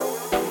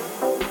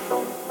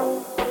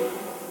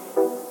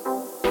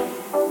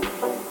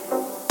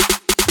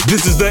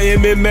This is the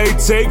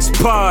MMA Takes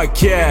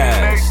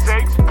Podcast.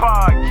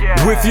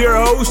 With your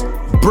host,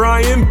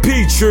 Brian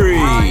Petrie.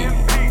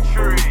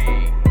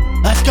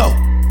 Let's go.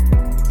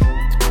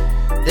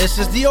 This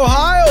is the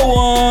Ohio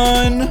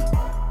one.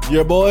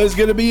 Your boy's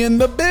going to be in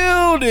the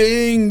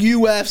building.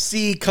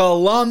 UFC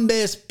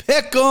Columbus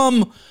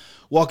Pick'em.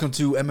 Welcome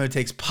to MMA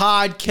Takes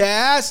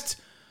Podcast.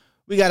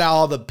 We got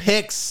all the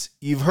picks.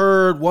 You've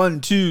heard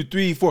 1, 2,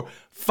 3, 4,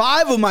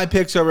 5 of my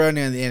picks are around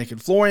the Anik and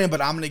Florian,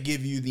 but I'm going to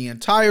give you the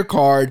entire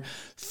card.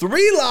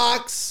 3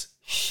 locks.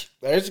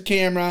 There's the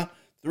camera.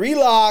 3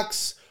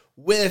 locks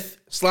with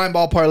slime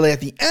ball parlay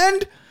at the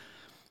end.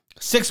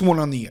 6-1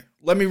 on the year.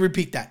 Let me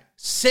repeat that.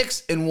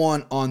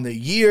 6-1 on the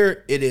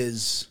year. It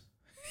is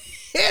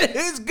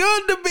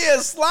good to be a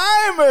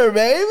Slimer,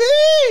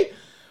 baby.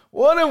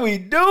 What are we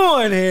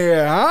doing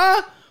here,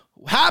 huh?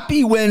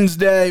 Happy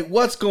Wednesday.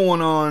 What's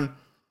going on?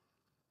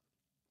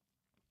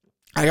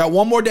 I got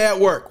one more day at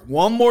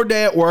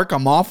work.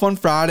 I'm off on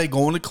Friday,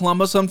 going to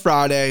Columbus on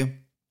Friday,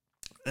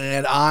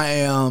 and I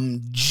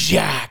am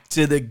jacked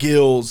to the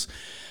gills.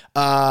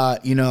 I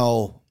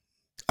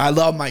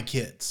love my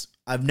kids.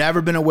 I've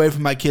never been away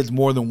from my kids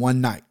more than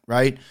one night,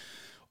 right?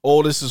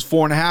 Oldest is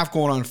 4.5,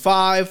 going on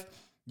 5.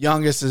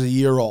 Youngest is a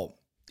year old.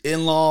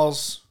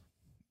 In-laws,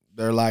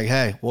 they're like,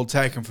 hey, we'll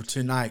take them for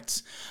 2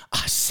 nights.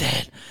 I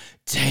said,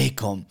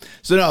 take them.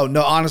 So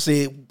no,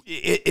 honestly,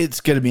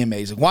 it's going to be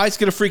amazing. Wyatt's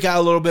going to freak out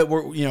a little bit.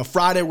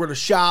 Friday we're going to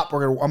shop. I'm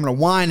going to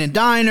wine and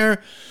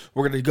diner.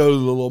 We're going to go to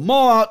the little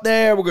mall out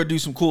there. We're going to do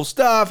some cool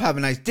stuff, have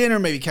a nice dinner,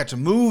 maybe catch a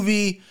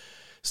movie,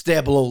 stay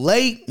up a little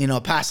late,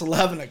 past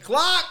 11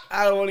 o'clock.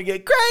 I don't want to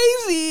get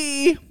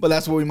crazy, but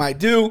that's what we might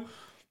do.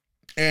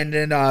 And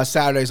then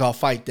Saturday's all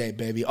fight day,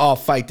 baby. All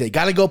fight day.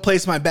 Got to go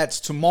place my bets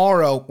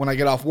tomorrow when I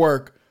get off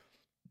work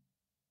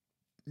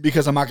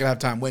because I'm not going to have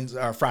time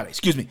Friday.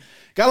 Excuse me.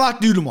 Got a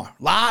lot to do tomorrow.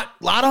 A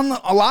lot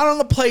on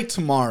the plate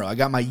tomorrow. I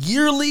got my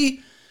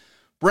yearly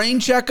brain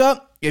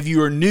checkup. If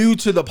you are new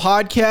to the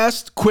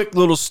podcast, quick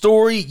little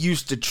story.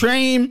 Used to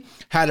train,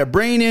 had a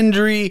brain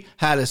injury,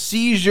 had a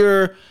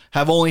seizure,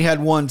 have only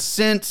had one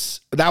since.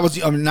 That was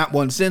not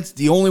one since.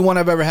 The only one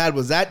I've ever had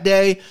was that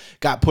day.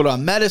 Got put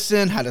on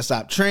medicine, had to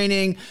stop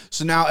training.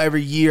 So now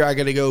every year I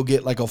got to go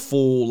get like a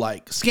full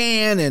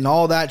scan and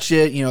all that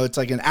shit. It's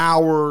like an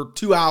hour,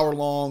 2-hour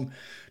long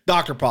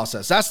doctor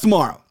process. That's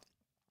tomorrow.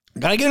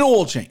 Got to get an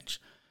oil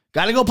change.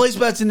 Got to go place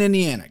bets in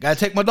Indiana. Got to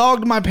take my dog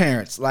to my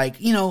parents. A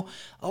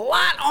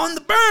lot on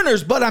the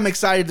burners, but I'm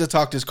excited to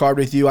talk this card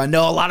with you. I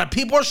know a lot of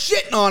people are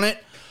shitting on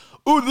it.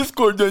 Oh, this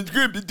card doesn't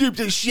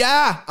script.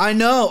 Yeah, I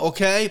know,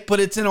 okay? But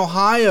it's in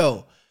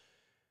Ohio.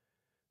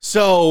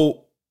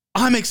 So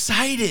I'm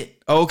excited,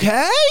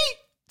 okay?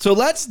 So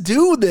let's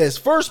do this.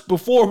 First,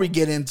 before we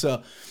get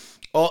into,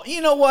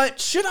 you know what?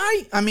 Should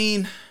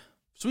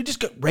we just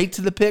get right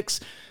to the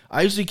picks?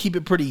 I usually keep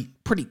it pretty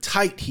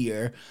tight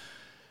here.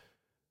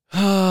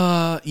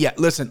 Yeah,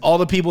 listen, all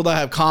the people that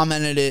have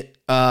commented it,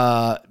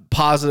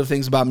 positive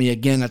things about me,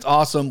 again, that's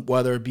awesome.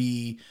 Whether it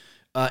be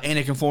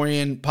Anik and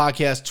Florian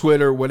podcast,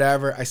 Twitter,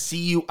 whatever. I see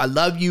you. I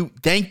love you.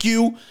 Thank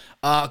you.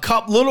 Got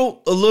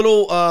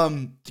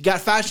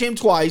fat shamed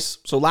twice.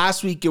 So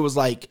last week it was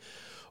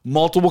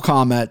multiple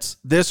comments.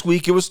 This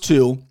week it was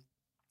 2.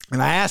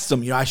 And I asked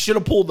him, I should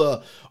have pulled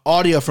the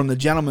audio from the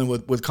gentleman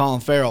with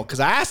Colin Farrell, because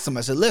I asked him,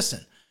 I said,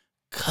 listen,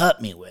 cut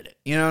me with it.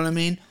 You know what I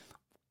mean?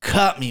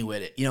 Cut me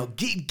with it.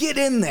 Get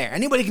in there.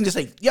 Anybody can just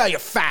say, yeah, you're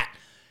fat.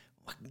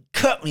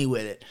 Cut me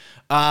with it.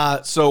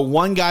 So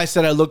one guy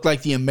said I look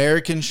like the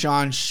American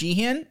Sean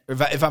Sheehan.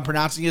 If I'm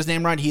pronouncing his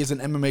name right, he is an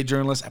MMA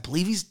journalist. I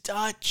believe he's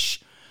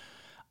Dutch.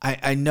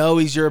 I know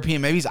he's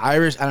European. Maybe he's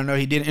Irish. I don't know.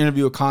 He did an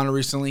interview with Conor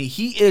recently.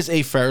 He is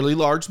a fairly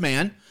large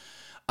man.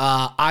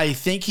 I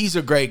think he's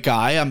a great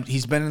guy.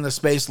 He's been in the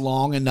space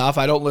long enough.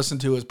 I don't listen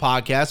to his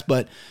podcast,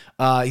 but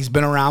he's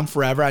been around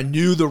forever. I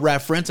knew the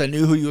reference. I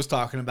knew who he was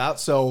talking about.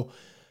 So,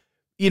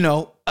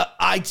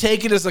 I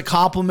take it as a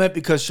compliment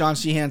because Sean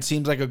Sheehan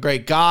seems like a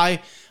great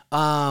guy.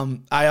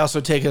 I also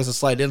take it as a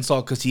slight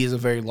insult because he is a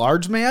very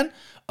large man,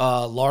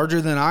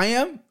 larger than I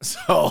am.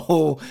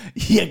 So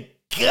you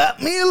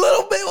got me a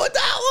little bit with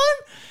that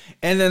one.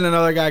 And then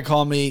another guy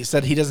called me,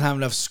 said he doesn't have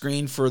enough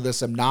screen for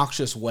this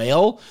obnoxious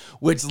whale,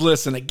 which,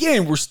 listen,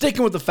 again, we're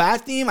sticking with the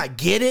fat theme. I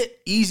get it.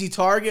 Easy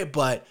target,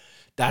 but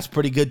that's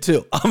pretty good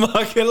too. I'm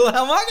not gonna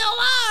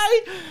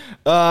lie.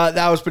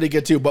 That was pretty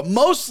good too, but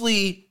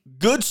mostly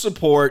good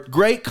support,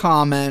 great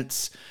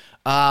comments.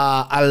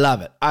 I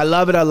love it. I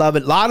love it. A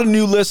lot of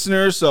new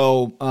listeners.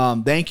 So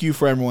thank you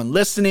for everyone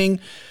listening.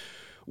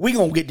 We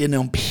gonna get into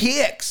them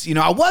picks.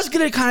 I was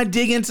gonna kind of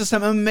dig into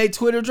some MMA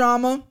Twitter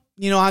drama.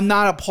 I'm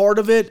not a part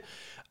of it.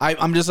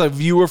 I'm just a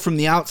viewer from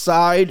the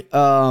outside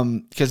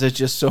because it's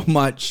just so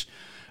much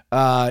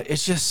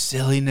It's just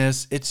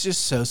silliness. It's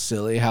just so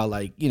silly how,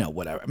 like, you know,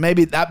 whatever.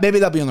 Maybe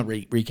that'll be on the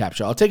recap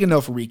show. I'll take a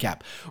note for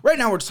recap. Right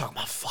now, we're just talking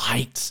about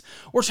fights.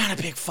 We're trying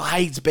to pick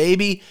fights,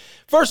 baby.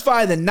 First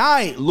fight of the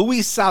night,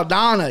 Luis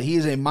Saldana. He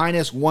is a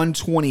minus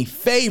 120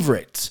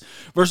 favorite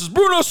versus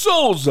Bruno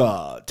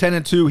Souza.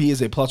 10-2. He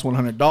is a plus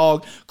 100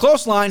 dog.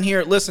 Close line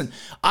here. Listen,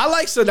 I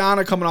like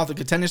Saldana coming off the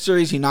Contender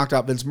Series. He knocked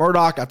out Vince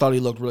Murdoch. I thought he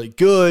looked really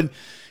good.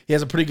 He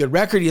has a pretty good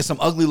record. He has some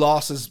ugly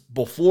losses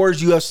before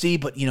his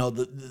UFC, but you know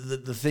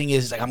the thing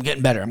is, like, I'm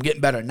getting better.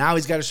 Now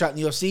he's got a shot in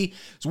the UFC.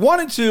 It's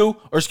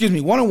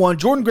 1-1.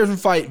 Jordan Griffin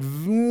fight.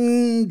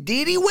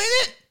 Did he win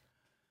it?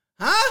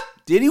 Huh?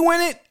 Did he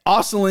win it?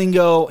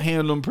 Osalingo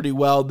handled him pretty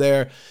well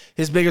there.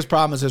 His biggest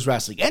problem is his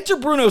wrestling. Enter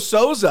Bruno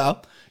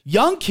Souza.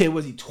 Young kid,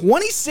 was he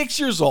 26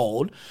 years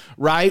old,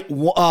 right?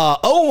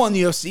 0-1 in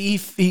the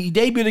UFC. He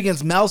debuted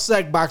against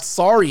Melsek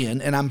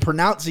Baksarian, and I'm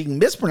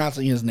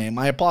mispronouncing his name.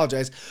 I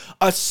apologize.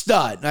 A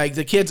stud. Like,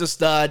 the kid's a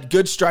stud.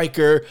 Good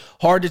striker.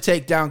 Hard to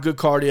take down. Good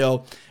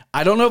cardio.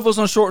 I don't know if it was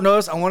on short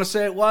notice. I want to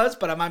say it was,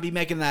 but I might be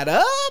making that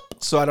up,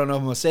 so I don't know if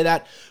I'm going to say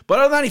that. But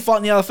other than that, he fought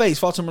in the LFA. He's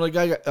fought some really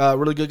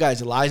good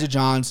guys. Elijah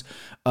Johns,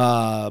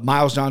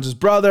 Miles Johns'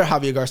 brother,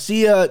 Javier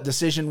Garcia,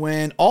 decision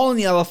win, all in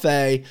the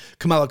LFA.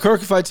 Kamala Kirk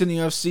fights in the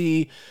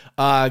UFC.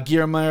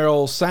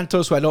 Guillermo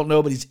Santos, who I don't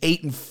know, but he's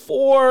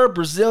 8-4,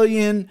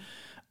 Brazilian.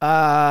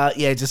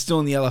 Just still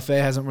in the LFA,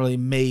 hasn't really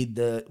made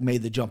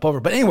the jump over.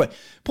 But anyway,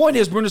 point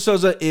is, Bruno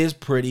Souza is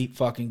pretty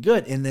fucking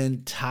good. And then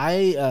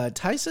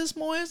Tysus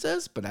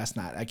Moises, but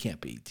I can't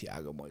be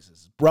Thiago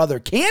Moises' brother.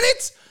 Can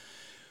it?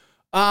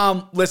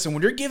 Listen,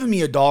 when you're giving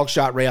me a dog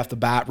shot right off the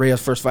bat, right off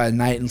the first fight of the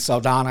night, and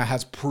Saldana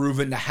has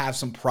proven to have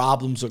some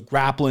problems with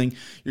grappling,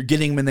 you're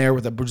getting him in there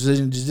with a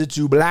Brazilian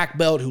Jiu-Jitsu black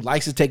belt who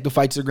likes to take the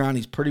fight to the ground.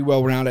 He's pretty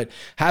well-rounded,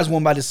 has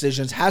won by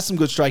decisions, has some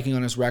good striking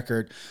on his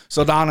record.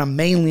 Saldana,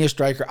 mainly a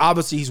striker.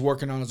 Obviously, he's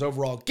working on his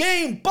overall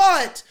game,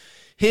 but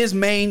his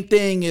main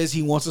thing is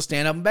he wants to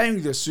stand up and bang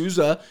because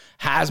Souza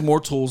has more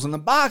tools in the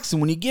box.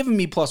 And when you're giving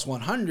me plus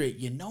 100,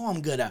 you know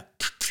I'm going to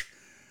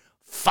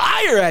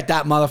fire at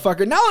that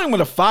motherfucker. Not only am I going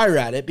to fire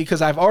at it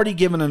because I've already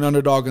given an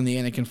underdog in the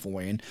Anakin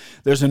Foyan.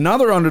 There's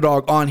another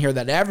underdog on here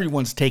that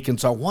everyone's taken,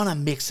 so I want to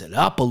mix it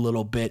up a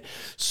little bit.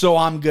 So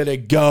I'm going to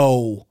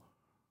go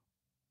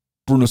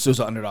Bruno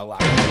Souza underdog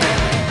lock.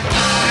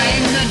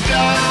 I'm the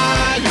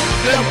dog,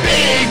 the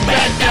big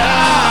bad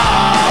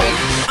dog.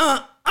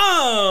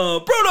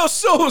 Bruno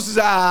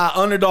Souza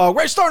underdog.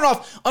 Right, starting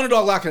off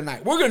underdog lock of the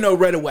night. We're going to know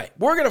right away.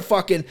 I'm going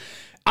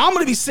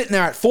to be sitting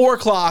there at 4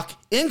 o'clock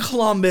in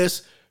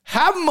Columbus,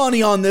 have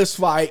money on this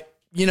fight.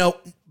 You know,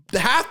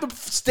 half the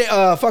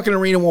fucking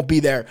arena won't be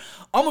there.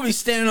 I'm going to be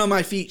standing on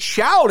my feet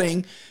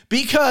shouting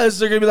because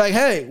they're going to be like,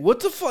 hey, what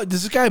the fuck?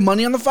 Does this guy have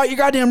money on the fight? You're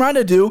goddamn right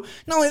I do.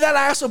 Not only that,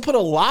 I also put a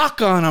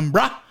lock on him,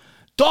 bruh.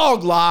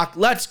 Dog lock.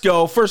 Let's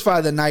go. First fight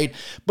of the night.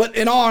 But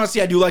in all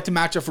honesty, I do like the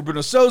matchup for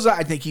Bruno Souza.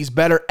 I think he's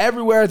better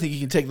everywhere. I think he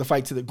can take the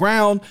fight to the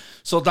ground.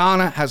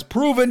 Saldana has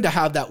proven to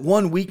have that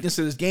one weakness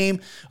in his game.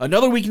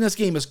 Another weakness in this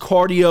game is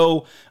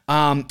cardio.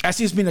 I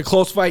see this being a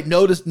close fight.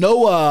 No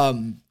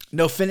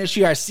finish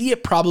here. I see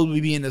it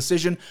probably being a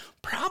decision.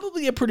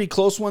 Probably a pretty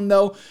close one,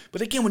 though.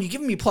 But again, when you're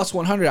giving me plus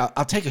 100,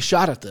 I'll take a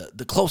shot at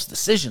the close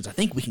decisions. I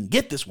think we can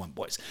get this one,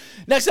 boys.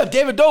 Next up,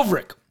 David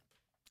Dobrik.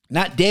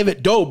 Not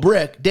David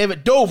Dobrik,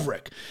 David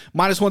Dobrik.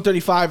 Minus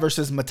 135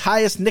 versus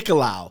Matthias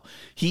Nicolau.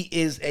 He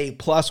is a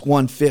plus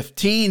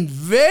 115.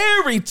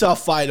 Very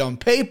tough fight on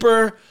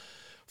paper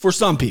for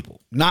some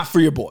people. Not for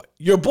your boy.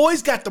 Your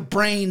boy's got the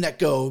brain that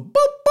goes boop,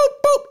 boop,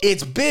 boop.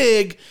 It's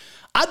big.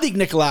 I think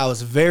Nicolau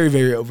is very,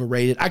 very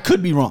overrated. I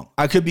could be wrong.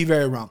 I could be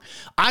very wrong.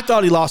 I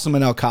thought he lost to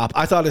Manel Kape.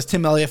 I thought his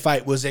Tim Elliott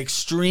fight was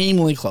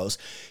extremely close.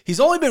 He's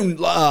only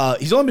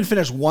been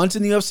finished once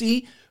in the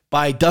UFC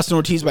by Dustin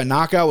Ortiz by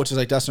knockout, which is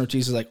like Dustin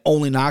Ortiz's like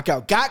only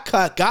knockout. Got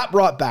cut, got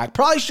brought back.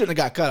 Probably shouldn't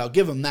have got cut. I'll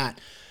give him that.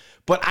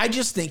 But I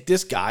just think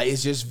this guy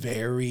is just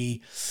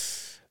very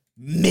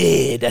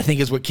mid, I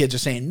think is what kids are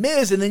saying.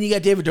 Miz. And then you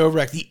got David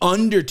Dobrik, the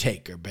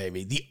Undertaker,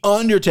 baby. The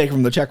Undertaker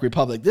from the Czech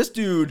Republic. This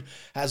dude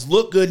has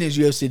looked good in his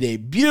UFC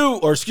debut,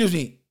 or excuse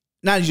me,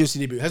 not his UFC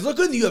debut, has looked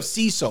good in the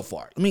UFC so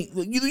far. I mean,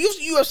 the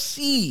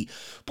UFC.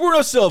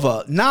 Bruno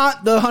Silva,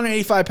 not the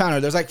 185-pounder.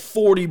 There's like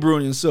 40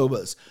 Bruno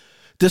Silvas.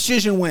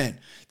 Decision win.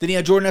 Then he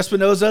had Jordan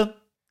Espinoza.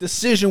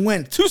 Decision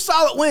win. 2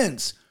 solid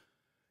wins.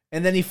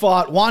 And then he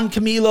fought Juan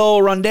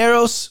Camilo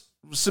Ronderos.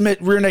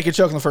 Submit rear naked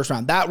choke in the first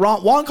round. That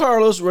Juan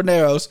Carlos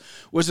Ronderos,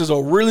 which is a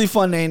really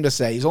fun name to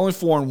say. He's only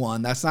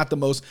 4-1. That's not the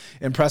most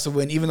impressive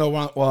win, even though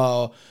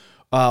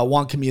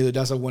Juan Camilo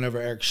does have win over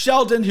Eric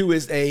Sheldon, who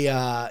is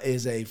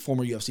a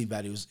former UFC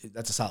vet.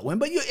 That's a solid win.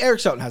 But Eric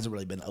Sheldon hasn't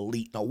really been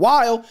elite in a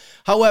while.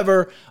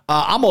 However,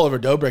 I'm all over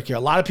Dobrik here. A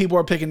lot of people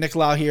are picking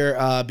Nicolau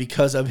here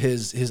because of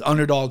his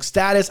underdog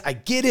status. I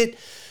get it.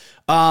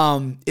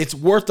 It's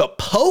worth a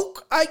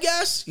poke, I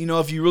guess,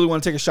 if you really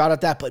want to take a shot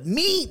at that. But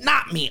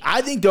not me.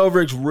 I think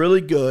Dobrik's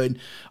really good.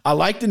 I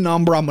like the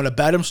number. I'm going to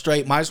bet him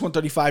straight. Minus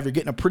 135. You're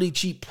getting a pretty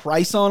cheap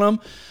price on him.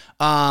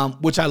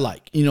 Which I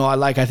like.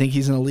 I think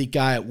he's an elite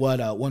guy at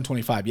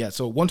 125. Yeah,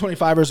 so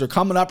 125ers are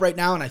coming up right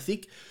now, and I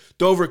think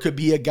Dover could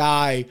be a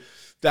guy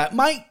that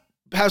might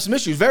have some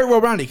issues. Very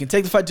well-rounded. He can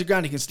take the fight to the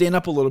ground. He can stand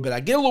up a little bit.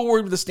 I get a little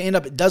worried with the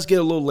stand-up. It does get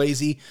a little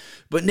lazy.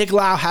 But Nick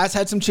Lau has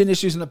had some chin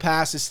issues in the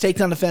past. His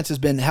takedown defense has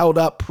been held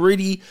up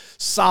pretty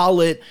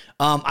solid.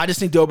 I just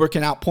think Dobrik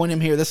can outpoint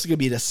him here. This is going to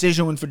be a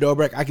decision win for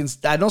Dobrik.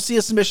 I don't see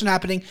a submission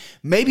happening.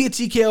 Maybe a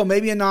TKO,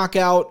 maybe a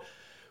knockout.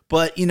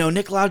 But,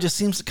 Nick Lau just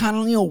seems to kind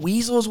of,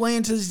 weasel his way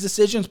into these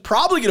decisions.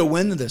 Probably going to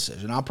win the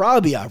decision. I'll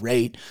probably be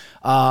irate.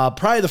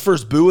 Probably the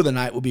first boo of the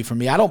night will be for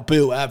me. I don't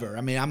boo ever.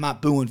 I mean, I'm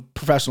not booing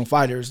professional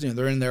fighters.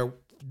 They're in there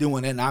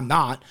doing it, and I'm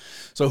not.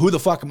 So who the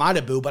fuck am I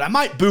to boo? But I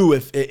might boo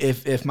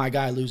if my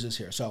guy loses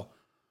here. So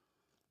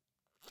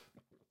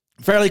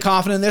fairly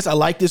confident in this. I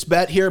like this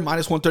bet here,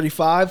 minus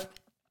 135.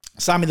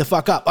 Sign me the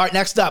fuck up. All right,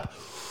 next up.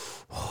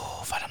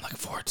 Fight I'm looking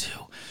forward to.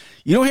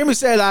 You don't hear me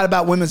say that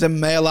about women's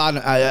MMA a lot.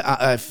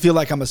 I feel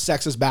like I'm a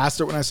sexist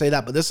bastard when I say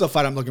that, but this is a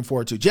fight I'm looking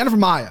forward to. Jennifer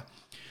Maia.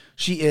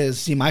 She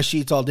is, see, my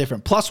sheet's all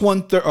different. Plus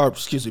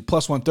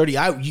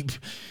 130.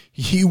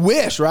 You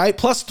wish, right?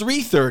 Plus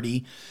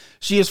 330.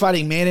 She is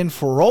fighting Manon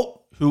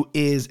Fiorot, who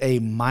is a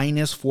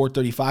minus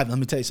 435. Let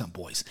me tell you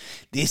something, boys.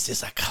 This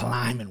is a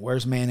climbing.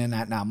 Where's Manon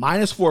at now?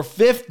 Minus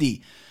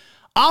 450.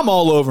 I'm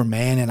all over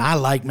Manon. I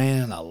like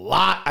Manon a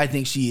lot. I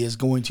think she is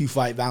going to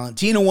fight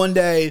Valentina one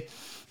day.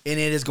 And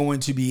it is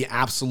going to be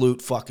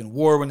absolute fucking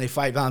war when they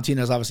fight.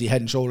 Valentina's obviously head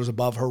and shoulders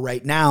above her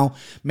right now.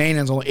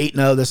 Manon's only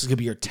 8-0. This is going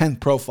to be her 10th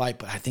pro fight,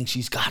 but I think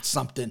she's got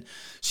something.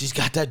 She's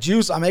got that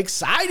juice. I'm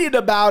excited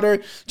about her.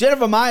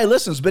 Jennifer Maia,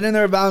 listen, has been in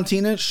there.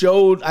 Valentina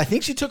showed, I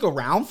think she took a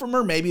round from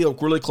her, maybe a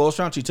really close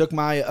round. She took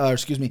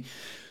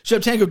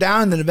Shevchenko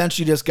down, and then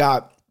eventually just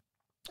got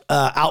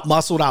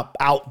out-muscled, out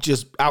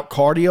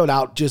cardioed,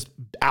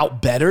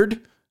 out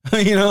bettered.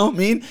 You know what I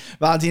mean?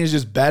 Valentina's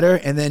just better.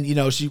 And then,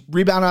 she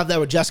rebounded out there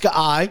with Jessica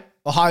Ai,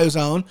 Ohio's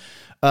own,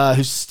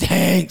 who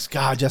stinks.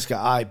 God, Jessica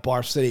Ai,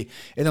 Barf City.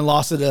 And then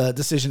lost a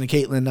decision to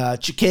Caitlin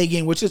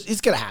Chikagian, which is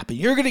going to happen.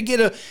 You're going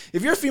to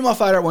if you're a female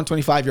fighter at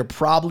 125, you're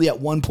probably at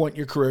one point in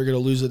your career going to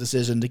lose a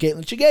decision to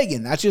Caitlin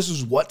Chikagian. That's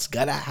just what's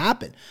going to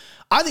happen.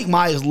 I think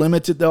Maia is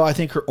limited, though. I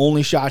think her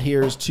only shot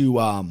here is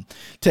to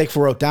take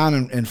Fiorot down.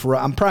 And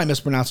Fiorot, I'm probably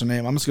mispronouncing her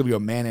name. I'm just going to go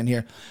Manon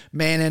here.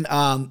 Manon,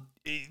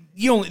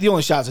 the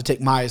only shot to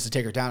take Maia is to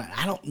take her down. And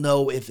I don't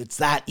know if it's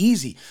that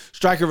easy.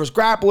 Striker versus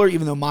grappler,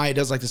 even though Maia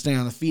does like to stand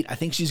on the feet, I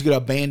think she's going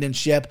to abandon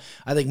ship.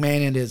 I think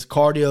Manon is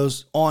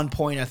cardio's on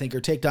point. I think her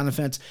takedown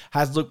defense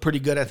has looked pretty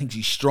good. I think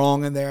she's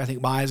strong in there. I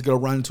think Maia's going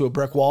to run into a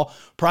brick wall.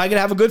 Probably going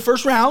to have a good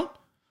first round.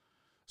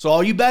 So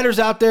all you bettors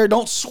out there,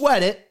 don't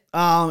sweat it.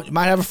 You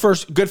might have a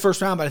good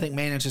first round, but I think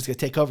Manon's just going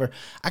to take over.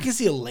 I can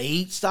see a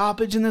late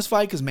stoppage in this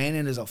fight because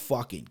Manon is a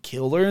fucking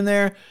killer in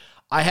there.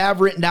 I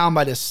have written down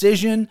by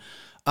decision.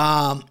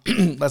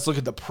 Let's look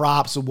at the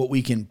props of what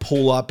we can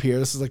pull up here.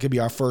 This is going to be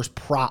our first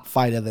prop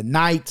fight of the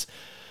night.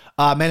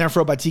 Manon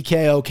Fiorot by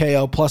TKO,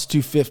 KO, plus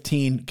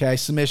 215. Okay,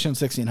 submission,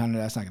 1,600.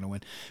 That's not going to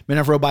win.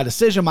 Manon Fiorot by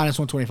decision, minus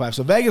 125.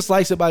 So Vegas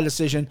likes it by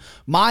decision.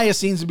 Maia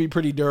seems to be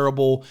pretty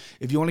durable.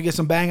 If you want to get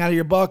some bang out of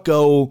your buck,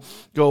 go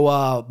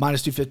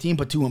minus 215.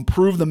 But to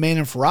improve the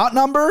Manon Fiorot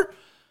number,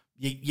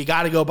 you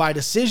got to go by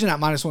decision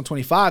at minus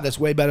 125. That's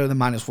way better than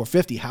minus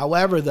 450.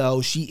 However,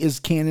 though, she is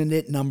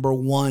candidate number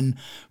 1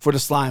 for the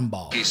slime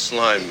ball. He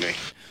slimed me.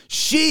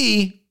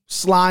 She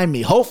slimed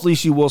me. Hopefully,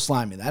 she will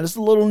slime me. That is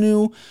a little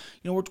new.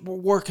 We're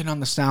working on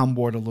the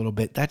soundboard a little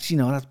bit. That's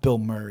Bill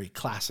Murray,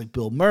 classic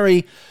Bill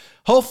Murray.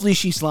 Hopefully,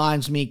 she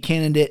slimes me.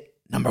 Candidate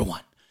number 1,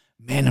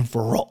 Manon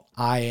Fiorot.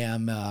 I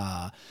am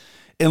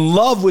in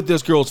love with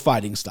this girl's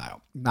fighting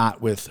style, not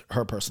with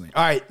her personally.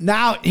 All right,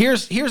 now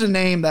here's a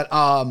name that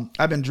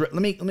I've been. Let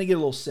me get a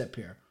little sip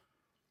here.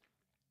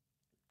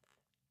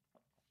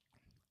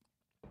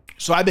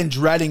 So I've been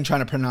dreading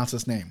trying to pronounce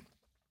this name.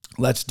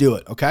 Let's do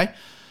it, okay?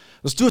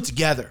 Let's do it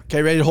together.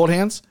 Okay, ready to hold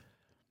hands?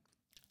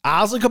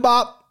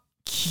 Azlikabab,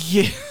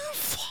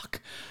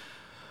 fuck.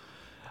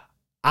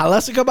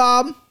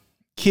 Alesakabab,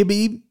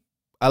 Khabib,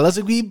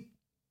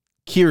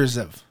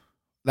 Kirzev.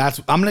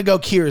 I'm gonna go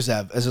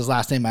Kirzev as his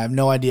last name. I have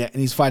no idea, and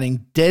he's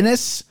fighting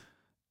Denis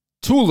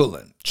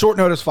Tulilin. Short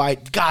notice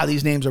fight. God,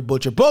 these names are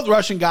butchered. Both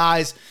Russian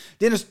guys.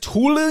 Denis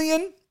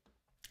Tulilin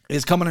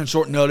is coming in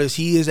short notice.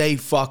 He is a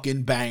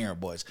fucking banger,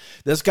 boys.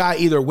 This guy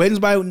either wins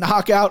by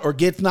knockout or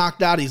gets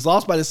knocked out. He's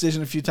lost by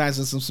decision a few times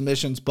in some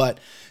submissions, but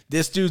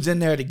this dude's in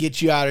there to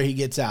get you out or he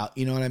gets out.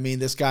 You know what I mean?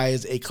 This guy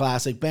is a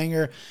classic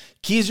banger.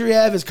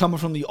 Kizriev is coming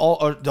from the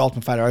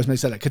Ultimate Fighter. I was going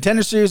to say that.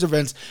 Contender Series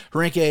events.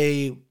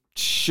 Harinke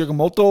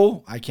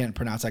Shigamoto. I can't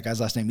pronounce that guy's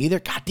last name either.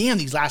 God damn,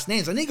 these last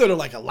names. I need to go to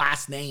like a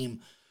last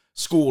name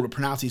school to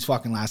pronounce these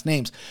fucking last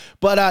names.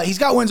 But he's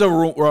got wins over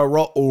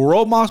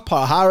Romas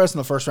Palhares in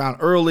the first round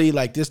early.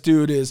 Like, this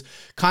dude is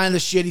kind of the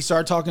shit. He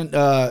started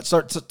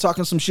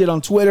talking some shit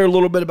on Twitter a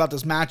little bit about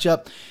this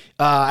matchup.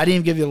 I didn't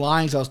even give you the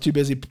lines. I was too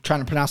busy trying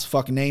to pronounce the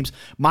fucking names.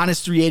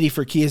 Minus 380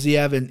 for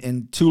Kiziev,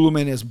 and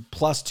Tuluman is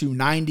plus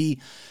 290.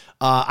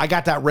 I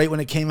got that right when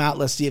it came out.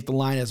 Let's see if the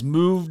line has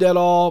moved at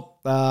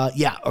all.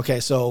 Yeah, okay,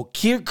 so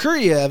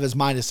Kuriev is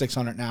minus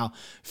 600 now.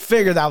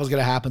 Figured that was going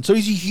to happen. So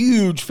he's a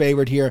huge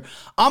favorite here.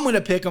 I'm going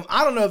to pick him.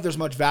 I don't know if there's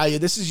much value.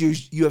 This is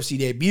UFC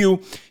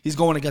debut. He's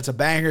going against a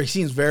banger. He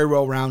seems very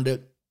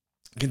well-rounded.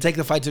 Can take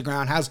the fight to the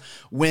ground, has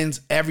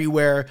wins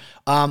everywhere.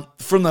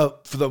 For the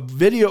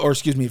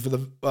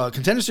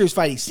Contender Series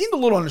fight, he seemed a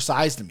little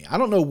undersized to me. I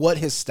don't know what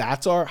his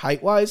stats are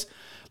height-wise.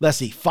 Let's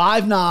see,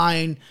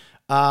 5'9",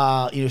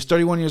 he's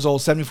 31 years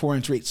old,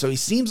 74-inch reach. So he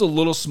seems a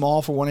little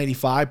small for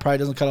 185, probably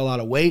doesn't cut a lot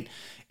of weight.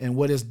 And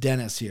what is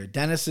Dennis here?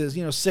 Dennis is,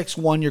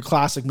 6'1", your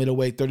classic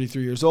middleweight,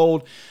 33 years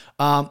old.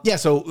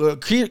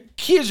 Kizriev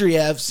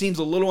seems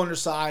a little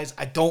undersized.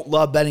 I don't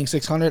love betting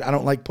 600. I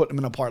don't like putting him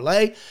in a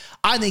parlay.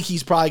 I think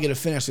he's probably going to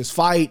finish this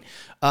fight.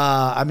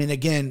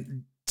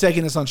 Again,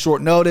 taking this on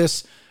short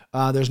notice.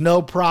 There's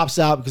no props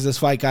out because this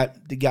fight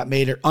got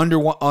made under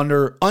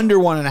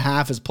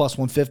 1.5 is plus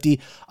 150.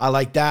 I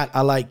like that.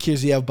 I like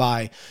Kizriev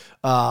by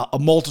a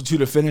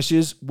multitude of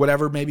finishes,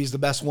 whatever maybe is the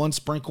best one,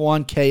 sprinkle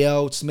one,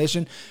 KO,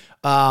 submission.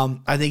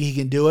 I think he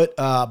can do it,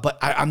 but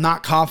I'm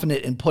not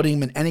confident in putting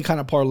him in any kind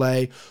of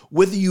parlay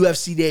with the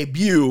UFC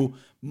debut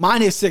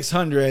minus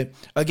 600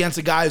 against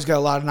a guy who's got a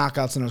lot of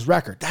knockouts in his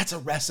record. That's a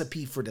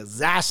recipe for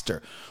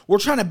disaster. We're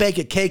trying to bake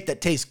a cake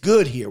that tastes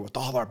good here with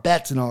all our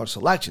bets and all our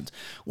selections.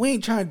 We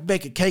ain't trying to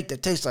bake a cake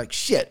that tastes like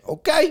shit,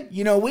 okay?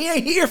 We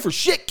ain't here for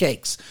shit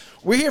cakes.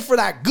 We're here for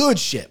that good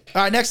shit.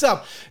 All right, next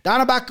up,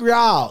 Dana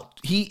Bacarial.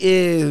 He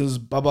is,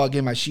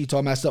 getting my sheets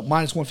all messed up,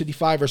 minus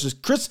 155 versus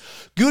Chris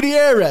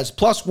Gutierrez,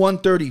 plus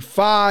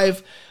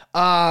 135.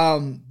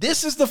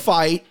 This is the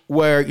fight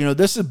where,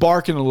 this is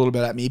barking a little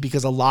bit at me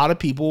because a lot of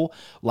people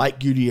like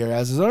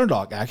Gutierrez as an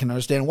underdog. I can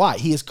understand why.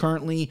 He is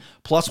currently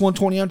plus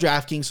 120 on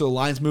DraftKings, so the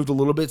line's moved a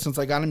little bit since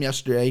I got him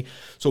yesterday.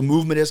 So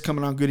movement is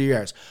coming on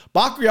Gutierrez.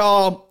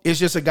 Bacarial is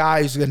just a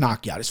guy who's going to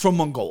knock you out. He's from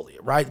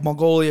Mongolia, right?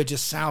 Mongolia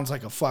just sounds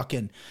like a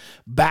fucking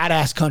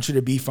badass country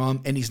to be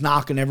from, and he's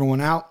knocking everyone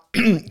out.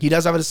 He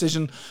does have a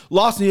decision.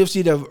 Lost in the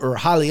UFC to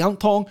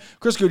Haliantong.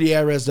 Chris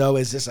Gutierrez, though,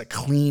 is just a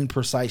clean,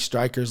 precise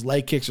striker. His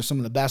leg kicks are some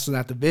of the best in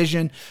that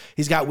division.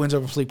 He's got wins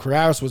over Felipe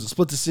Carreras. Was a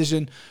split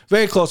decision.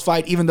 Very close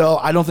fight, even though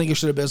I don't think it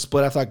should have been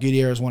split. I thought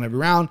Gutierrez won every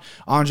round.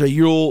 Andre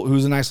Ewell,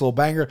 who's a nice little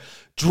banger.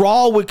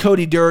 Draw with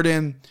Cody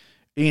Durden.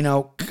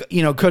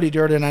 Cody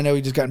Durden, I know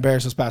he just got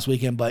embarrassed this past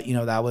weekend, but,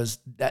 that was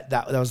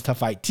a tough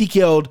fight.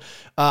 TKO'd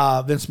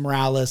Vince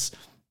Morales.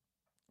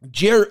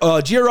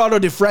 Gerardo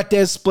de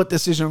Freitas, split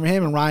decision over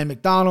him, and Ryan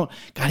McDonald.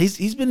 God,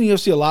 he's been in the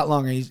UFC a lot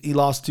longer. He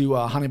lost to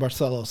Hani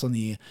Barcelos on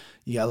the,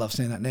 I love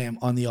saying that name,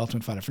 on the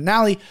Ultimate Fighter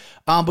finale.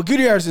 But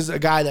Gutierrez is a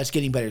guy that's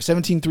getting better.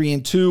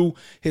 17-3-2.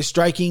 His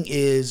striking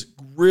is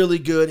really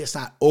good. It's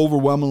not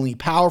overwhelmingly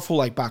powerful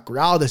like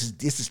Bacarial.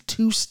 This is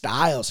two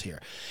styles here.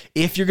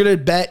 If you're going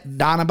to bet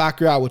Dana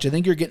Bacarial, which I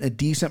think you're getting a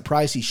decent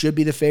price, he should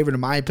be the favorite in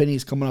my opinion.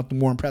 He's coming up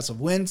with more impressive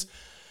wins.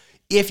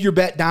 If you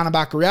bet Dana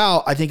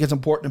Bacarial, I think it's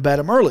important to bet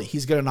him early.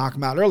 He's going to knock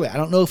him out early. I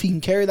don't know if he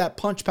can carry that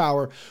punch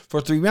power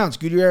for 3 rounds.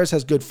 Gutierrez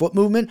has good foot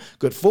movement,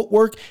 good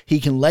footwork. He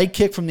can leg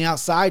kick from the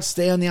outside,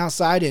 stay on the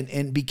outside,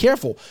 and be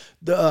careful.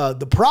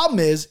 The problem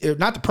is,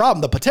 not the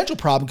problem, the potential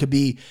problem could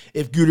be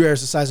if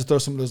Gutierrez decides to throw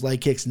some of those leg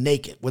kicks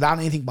naked, without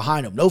anything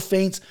behind him. No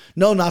feints,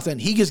 no nothing.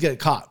 He just get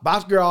caught.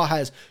 Bacarial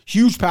has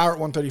huge power at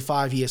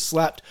 135. He has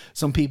slept.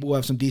 Some people who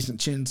have some decent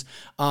chins.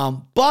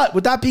 But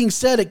with that being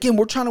said, again,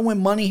 we're trying to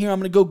win money here. I'm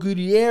going to go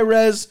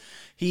Gutierrez.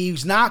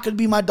 He's not going to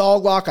be my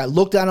dog lock. I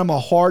looked at him a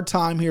hard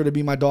time here to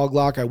be my dog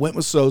lock. I went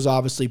with Souza,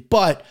 obviously,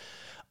 but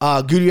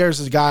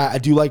Gutierrez is a guy I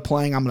do like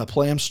playing. I'm going to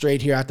play him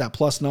straight here at that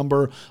plus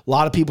number. A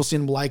lot of people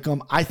seem to like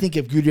him. I think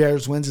if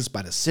Gutierrez wins, it's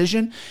by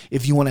decision.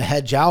 If you want to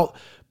hedge out,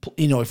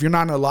 if you're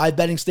not in a live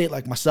betting state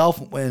like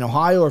myself in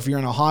Ohio, or if you're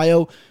in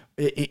Ohio,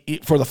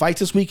 for the fights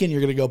this weekend,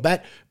 you're going to go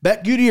bet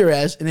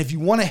Gutierrez, and if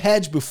you want to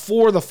hedge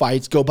before the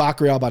fights, go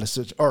Bacarial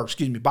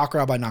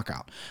Bacarial by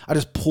knockout. I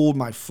just pulled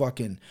my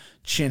fucking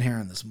chin hair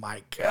on this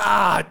mic.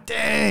 God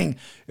dang.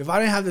 If I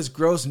didn't have this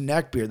gross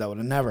neck beard, that would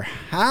have never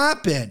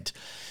happened.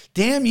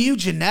 Damn you,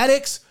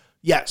 genetics.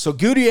 Yeah, so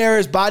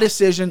Gutierrez by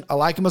decision. I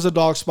like him as a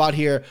dog spot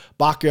here.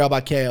 Bacarial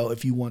by KO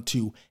if you want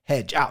to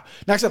hedge out.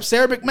 Next up,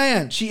 Sarah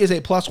McMahon. She is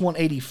a plus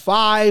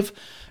 185.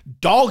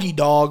 Doggy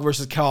dog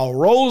versus Cal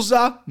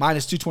Rosa,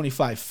 minus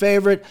 225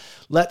 favorite.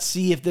 Let's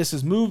see if this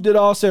has moved at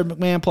all. Sarah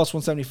McMahon, plus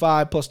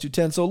 175, plus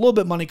 210. So a little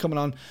bit of money coming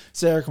on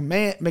Sarah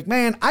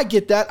McMahon. I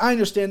get that. I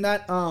understand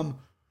that.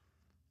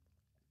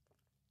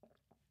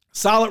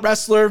 Solid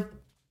wrestler.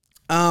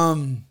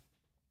 Been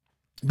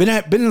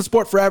in the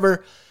sport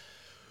forever.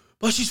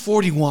 But she's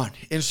 41.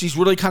 And she's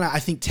really kind of, I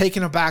think,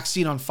 taking a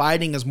backseat on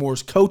fighting as more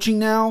as coaching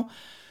now.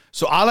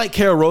 So I like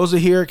Cara Rosa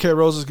here. Cara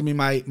Rosa is going to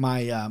be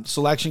my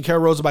selection. Cara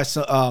Rosa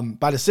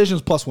by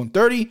decisions plus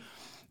 130.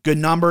 Good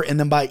number. And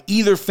then by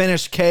either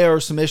finish, KO or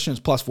submissions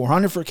plus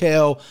 400 for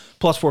KO,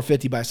 plus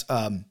 450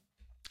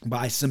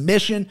 by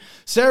submission.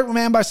 Sarah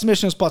McMahon by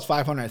submission is plus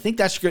 500. I think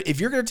that's good. If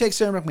you're going to take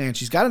Sarah McMahon,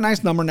 she's got a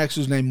nice number next to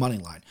his name, money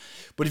line.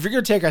 But if you're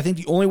going to take her, I think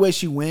the only way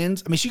she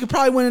wins, I mean, she could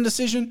probably win a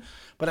decision,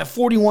 but at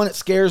 41, it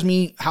scares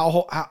me.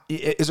 How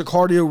is her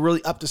cardio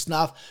really up to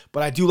snuff?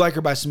 But I do like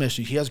her by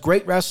submission. She has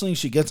great wrestling.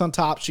 She gets on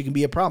top. She can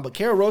be a problem. But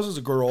Kara Rosa is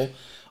a girl,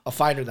 a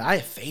fighter that I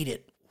have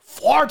faded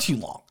far too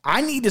long.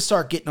 I need to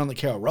start getting on the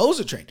Kara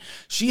Rosa train.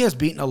 She has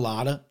beaten a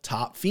lot of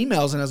top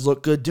females and has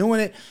looked good doing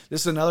it.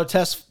 This is another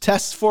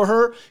test for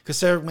her because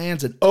Sarah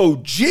McMahon's an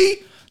OG.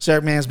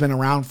 Sarah McMahon's been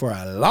around for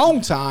a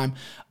long time.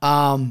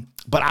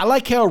 But I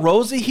like Kara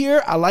Rosa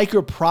here. I like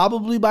her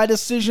probably by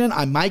decision.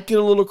 I might get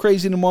a little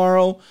crazy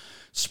tomorrow.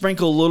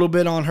 Sprinkle a little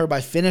bit on her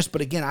by finish.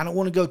 But again, I don't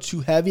want to go too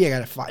heavy. I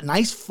got a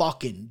nice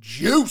fucking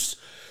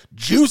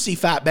juicy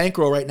fat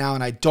bankroll right now,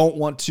 and I don't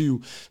want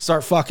to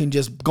start fucking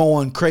just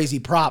going crazy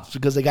props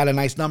because they got a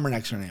nice number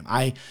next to their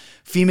name.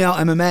 Female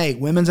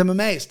MMA, women's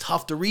MMA is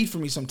tough to read for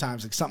me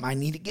sometimes. It's something I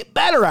need to get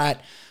better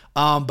at.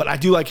 But I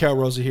do like Kara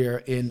Rosa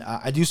here, and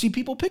I do see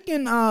people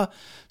picking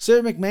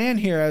Sarah McMahon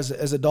here as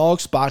a dog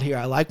spot here.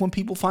 I like when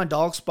people find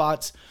dog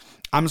spots.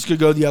 I'm just going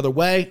to go the other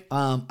way.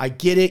 I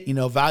get it.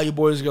 Value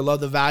boys are going to love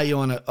the value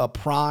on a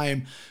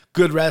prime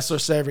good wrestler,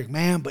 Sarah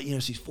McMahon, but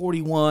she's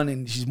 41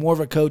 and she's more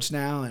of a coach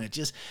now, and it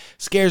just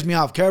scares me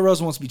off. Kara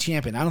Rosa wants to be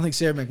champion. I don't think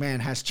Sarah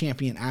McMahon has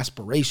champion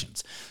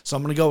aspirations, so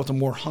I'm going to go with a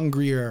more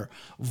hungrier,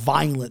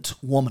 violent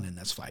woman in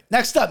this fight.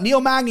 Next up,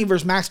 Neil Magny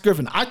versus Max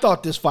Griffin. I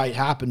thought this fight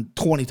happened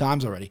 20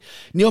 times already.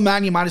 Neil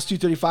Magny minus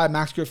 235,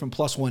 Max Griffin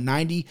plus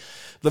 190.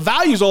 The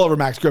value's all over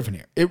Max Griffin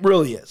here. It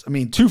really is. I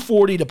mean,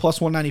 240 to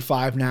plus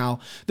 195 now.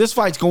 This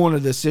fight's going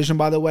to decision,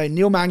 by the way.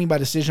 Neil Magny by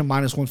decision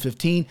minus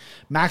 115.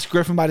 Max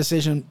Griffin by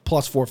decision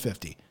plus 450.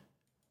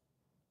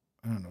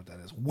 I don't know what that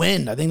is.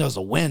 Win. I think that was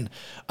a win.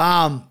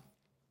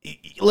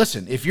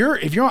 Listen, if you're,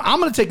 I'm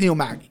going to take Neil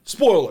Magny.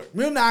 Spoiler.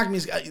 Neil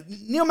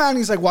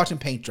Magny's like watching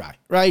paint dry,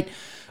 right?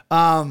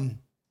 That's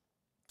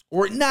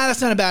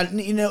not about it.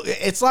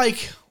 It's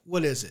like,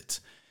 what is it?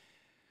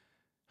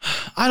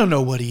 I don't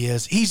know what he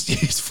is.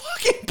 He's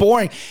fucking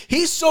boring.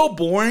 He's so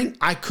boring,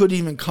 I couldn't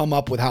even come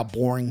up with how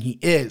boring he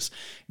is.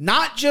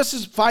 Not just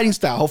his fighting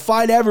style. He'll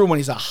fight everyone.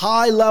 He's a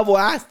high-level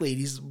athlete.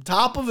 He's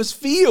top of his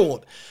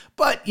field.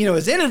 But,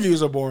 his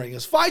interviews are boring.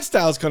 His fight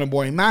style is kind of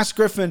boring. Max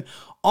Griffin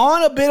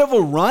on a bit of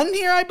a run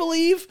here, I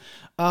believe.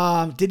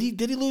 Did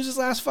he lose his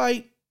last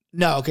fight?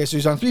 No. Okay, so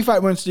he's on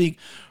 3-fight win streak.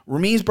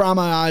 Ramiz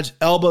Brahmanaj,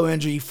 elbow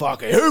injury,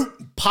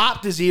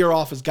 popped his ear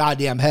off his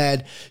goddamn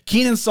head.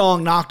 Keenan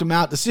Song knocked him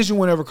out. Decision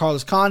win over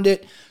Carlos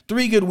Condit.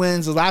 3 good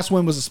wins. The last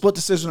win was a split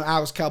decision on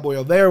Alex Cowboy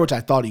Oliveira, which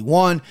I thought he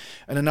won,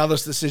 and another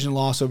decision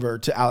loss over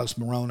to Alex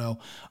Morono.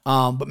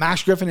 But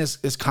Max Griffin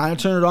is kind of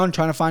turned it on,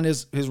 trying to find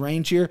his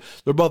range here.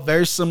 They're both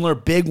very similar,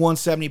 big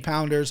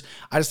 170-pounders.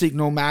 I just think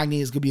Neil Magny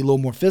is going to be a little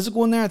more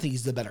physical in there. I think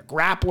he's the better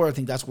grappler. I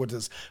think that's where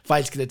this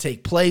fight's going to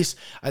take place.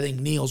 I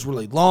think Neil's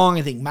really long.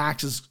 I think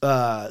Max's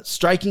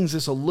striking is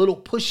just a little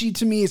pushy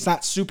to me. It's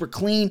not super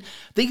clean.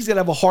 I think he's going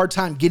to have a hard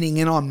time getting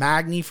in on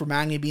Magny for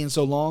Magny being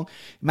so long.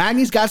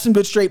 Magny's got some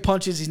good straight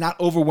punches. He's not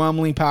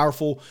overwhelmingly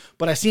powerful,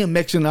 but I see him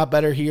mixing up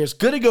better here. It's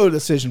going to go to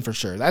decision for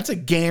sure. That's a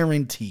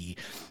guarantee.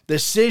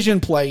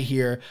 Decision play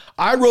here.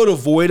 I wrote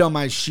avoid on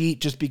my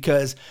sheet just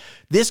because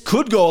this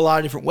could go a lot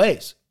of different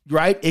ways,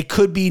 right? It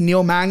could be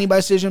Neil Magny by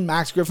decision,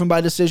 Max Griffin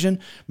by decision.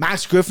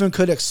 Max Griffin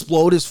could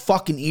explode his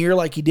fucking ear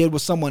like he did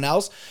with someone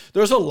else.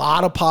 There's a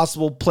lot of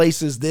possible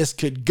places this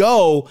could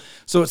go,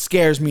 so it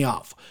scares me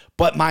off.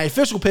 But my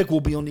official pick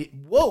will be on the...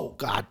 Whoa,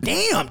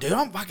 goddamn, dude.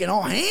 I'm fucking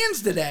all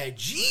hands today.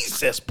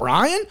 Jesus,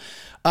 Brian.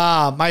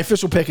 My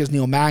official pick is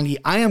Neil Magny.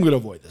 I am going to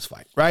avoid this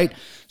fight, right?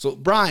 So,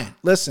 Brian,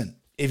 listen.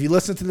 If you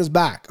listen to this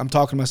back, I'm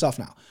talking to myself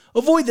now.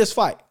 Avoid this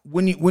fight.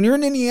 When you're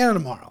in Indiana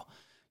tomorrow,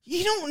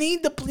 you don't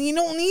need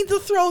to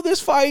throw this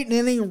fight in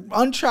any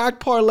untracked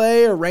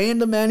parlay or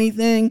random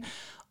anything.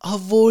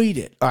 Avoid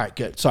it. All right,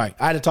 good. Sorry,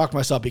 I had to talk to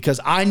myself because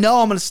I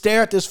know I'm going to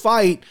stare at this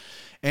fight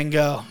and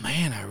go,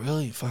 man, I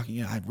really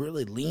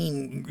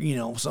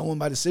lean, someone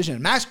by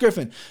decision. Max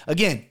Griffin,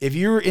 again, if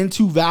you're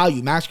into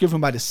value, Max Griffin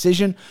by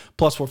decision,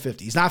 plus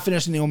 450. He's not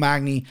finishing Neil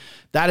Magny.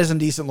 That is a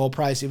decent low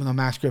price, even though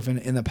Max Griffin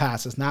in the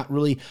past has not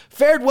really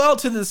fared well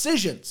to the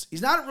decisions.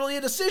 He's not really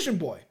a decision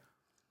boy.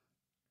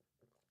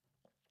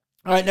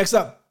 All right, next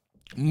up,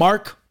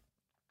 Mark.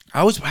 I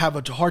always have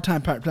a hard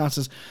time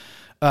pronouncing this.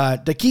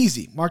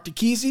 Diakiese. Mark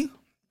Diakiese,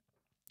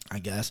 I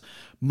guess,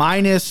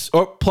 minus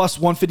or plus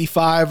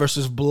 155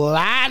 versus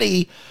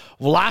Vladi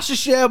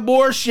Vashishev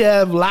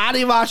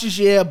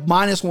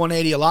minus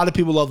 180. A lot of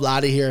people love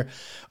Vladi here,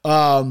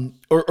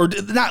 or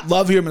not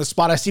love him in a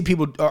spot. I see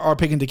people are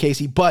picking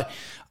Diakiese, but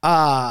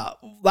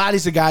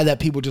Vladi's a guy that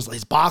people just,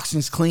 his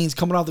boxing's clean. He's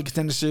coming off the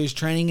Contender Series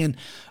training, and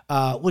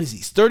what is he?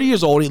 He's 30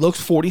 years old. He looks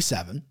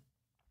 47.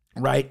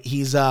 Right,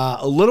 he's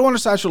a little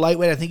undersized for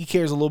lightweight. I think he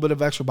carries a little bit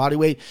of extra body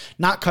weight.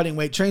 Not cutting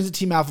weight. Trains the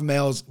Team Alpha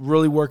Males.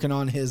 Really working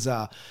on his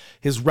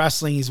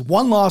wrestling. He's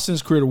one loss in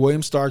his career to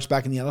William Starks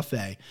back in the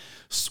LFA.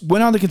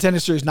 Went on the Contender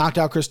Series. Knocked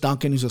out Chris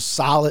Duncan, who's a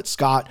solid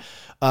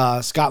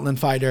Scotland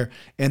fighter,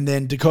 and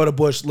then Dakota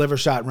Bush liver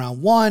shot in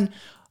round 1.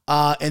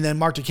 And then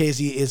Mark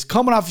Diakiese is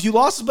coming off a few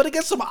losses, but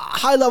against some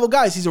high-level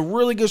guys. He's a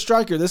really good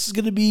striker. This is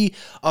going to be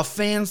a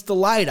fan's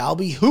delight. I'll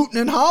be hooting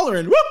and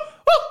hollering. Woo!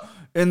 Woo!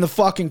 In the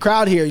fucking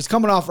crowd here. He's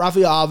coming off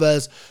Rafael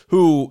Alves,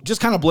 who just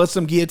kind of blitzed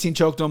him, guillotine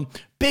choked him.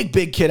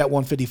 Big kid at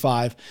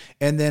 155.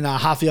 And then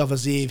Rafael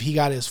Fiziev, he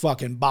got his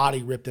fucking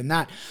body ripped in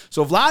that.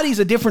 So Vladdy's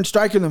a different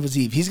striker than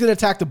Fiziev. He's going to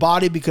attack the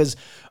body because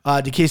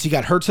Diakiese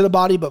got hurt to the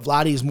body, but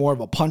Vladdy is more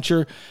of a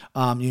puncher.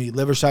 He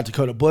liver shot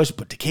Dakota Bush,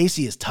 but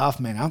Diakiese is tough,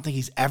 man. I don't think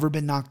he's ever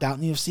been knocked out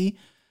in the UFC.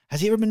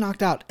 Has he ever been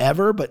knocked out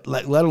ever, but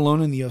let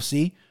alone in the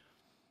UFC?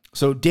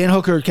 So Dan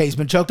Hooker, okay, he's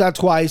been choked out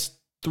twice,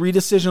 3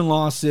 decision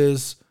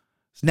losses.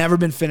 He's never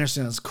been finished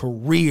in his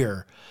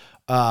career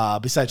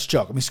besides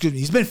choke. I mean, excuse me.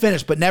 He's been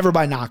finished, but never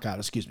by knockout.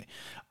 Excuse me.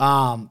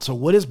 So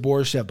what is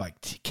Borshev by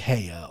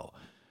KO?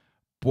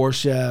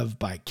 Borshev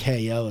by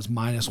KO is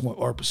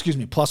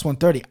plus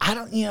 130. I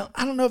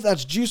don't know if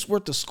that's juice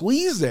worth the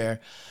squeeze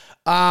there.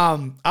 I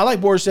like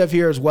Borshev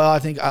here as well. I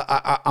think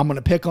I'm going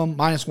to pick him.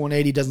 Minus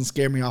 180 doesn't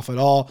scare me off at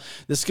all.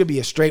 This could be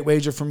a straight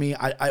wager for me.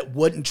 I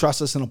wouldn't trust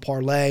this in a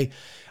parlay.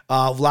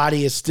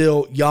 Vladdy is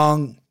still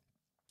young.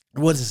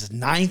 What is this, his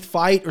 9th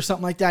fight or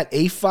something like that?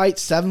 8th fight,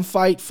 7th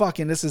fight?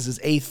 Fucking, this is his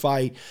 8th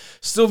fight.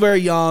 Still very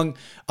young,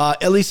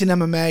 at least in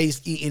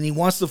MMA, and he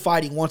wants to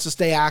fight. He wants to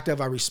stay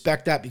active. I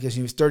respect that because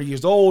he was 30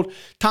 years old.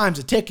 Time's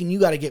a ticking. You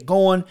got to get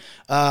going.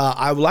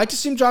 I would like to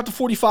see him drop to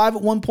 45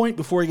 at one point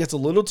before he gets a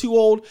little too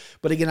old.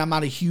 But again, I'm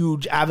not a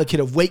huge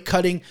advocate of weight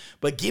cutting.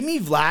 But give me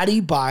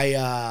Vladdy by...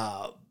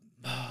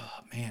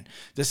 man,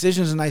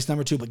 decision's a nice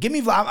number 2. But give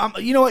me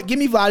Vladdy. You know what? Give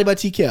me Vladdy by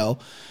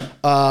TKO.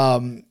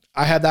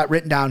 I have that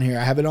written down here.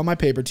 I have it on my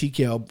paper,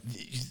 TKO.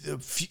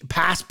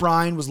 Past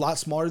Brian was a lot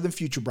smarter than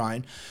future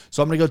Brian.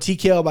 So I'm going to go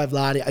TKO by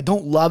Vladdy. I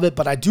don't love it,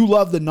 but I do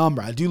love the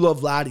number. I do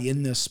love Vladdy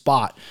in this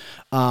spot.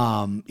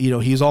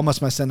 He's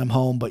almost my send him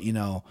home, but,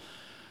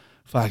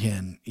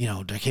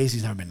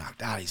 Diakiese's never been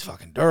knocked out. He's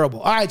fucking durable.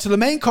 All right, so the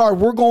main card,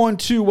 we're going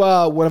to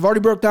what I've already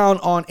broke down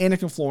on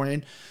Anik and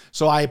Florian.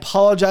 So I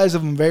apologize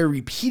if I'm very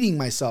repeating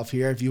myself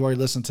here if you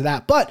already listened to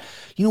that. But,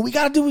 we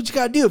got to do what you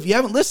got to do. If you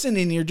haven't listened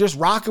and you're just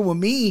rocking with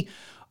me,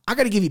 I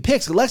got to give you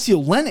picks. Alexei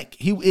Oleinik,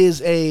 he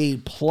is a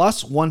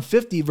plus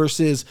 150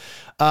 versus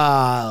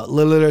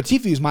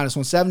Latifi, who's minus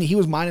 170. He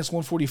was minus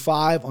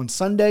 145 on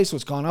Sunday, so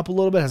it's gone up a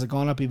little bit. Has it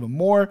gone up even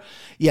more?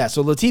 Yeah,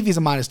 so Latifi's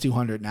a minus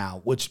 200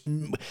 now, which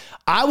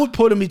I would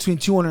put him between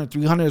 200 and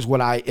 300 is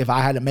if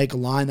I had to make a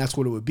line, that's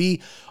what it would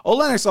be.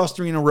 Oleinik's lost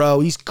 3 in a row.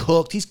 He's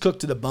cooked. He's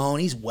cooked to the bone.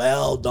 He's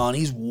well done.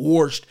 He's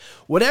washed.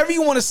 Whatever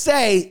you want to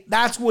say,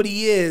 that's what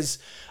he is.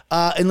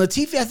 And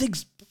Latifi, I think,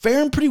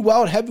 faring pretty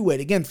well at heavyweight.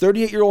 Again,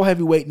 38-year-old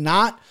heavyweight,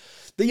 not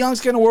the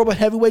youngest in the world, but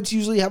heavyweights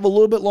usually have a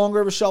little bit longer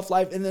of a shelf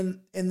life.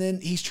 And then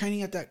he's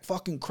training at that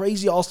fucking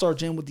crazy all-star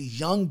gym with these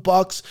young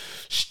bucks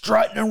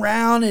strutting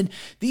around. And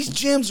these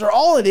gyms are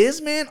all it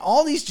is, man.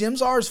 All these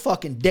gyms are is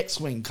fucking dick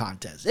swing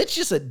contests. It's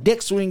just a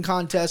dick swing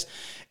contest.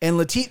 And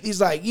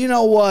Latifi's like, you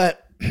know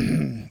what?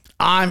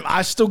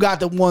 I still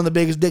got one of the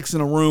biggest dicks in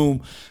the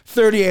room,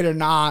 38 or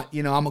not.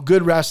 I'm a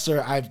good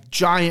wrestler. I have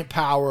giant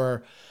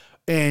power.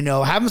 And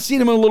haven't seen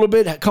him in a little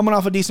bit, coming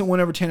off a decent win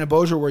over Tanner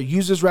Bozier where he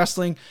uses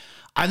wrestling.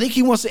 I think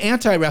he wants to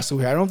anti-wrestle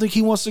here. I don't think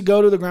he wants to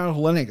go to the ground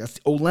with Oleinik. That's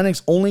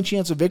Oleinik's only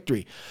chance of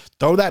victory.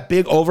 Throw that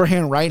big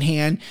overhand right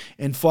hand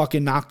and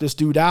fucking knock this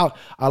dude out.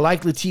 I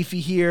like Latifi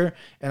here,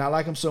 and I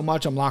like him so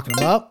much I'm locking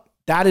him up.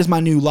 That is my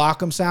new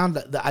lock 'em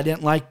sound. I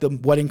didn't like the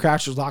Wedding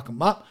Crashers lock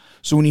him up.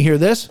 So when you hear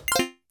this,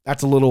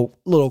 that's a little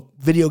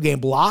video game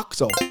block.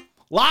 So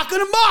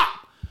locking him up.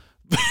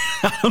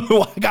 I don't know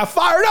why I got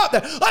fired up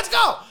there. Let's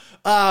go.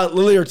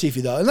 Lilir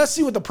Latifi, though. And let's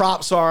see what the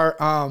props are.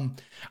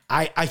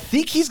 I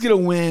think he's going to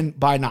win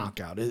by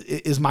knockout,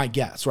 is my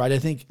guess, right? I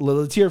think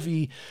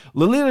Lilir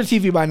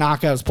Latifi by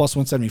knockout is plus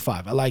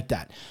 175. I like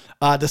that.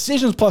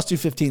 Decision's plus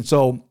 215.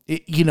 So,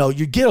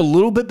 you get a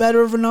little bit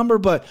better of a number,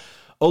 but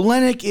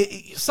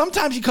Oleinik,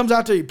 sometimes he comes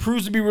out there, he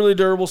proves to be really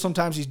durable.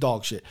 Sometimes he's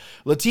dog shit.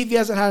 Latifi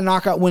hasn't had a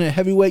knockout win at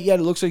heavyweight yet.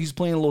 It looks like he's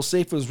playing a little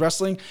safe with his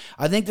wrestling.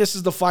 I think this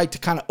is the fight to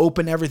kind of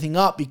open everything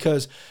up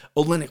because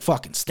Oleinik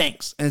fucking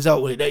stinks. And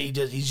so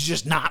he's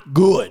just not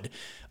good.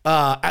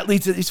 At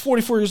least he's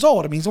 44 years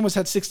old. I mean, he's almost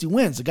had 60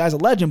 wins. The guy's a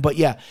legend, but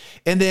yeah.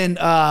 And then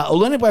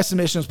Oleinik by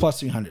submission is plus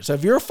 300. So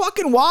if you're a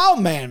fucking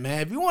wild man,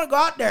 if you want to go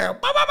out there,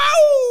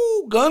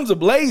 guns are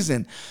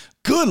blazing,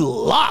 good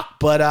luck.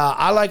 But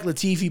I like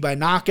Latifi by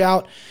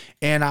knockout,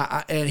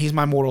 and he's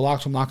my mortal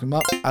lock, so I'm locking him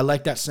up. I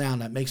like that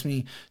sound. That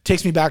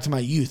takes me back to my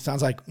youth.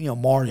 Sounds like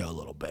Mario a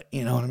little bit.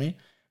 You know what I mean?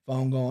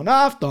 Phone going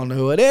off. Don't know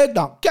who it is.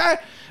 Don't care.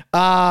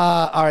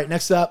 All right,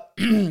 next up,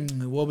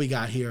 what we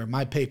got here?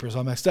 My papers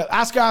all mixed up.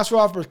 Askar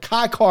Askarov versus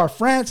Kai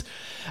Kara-France.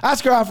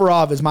 Askar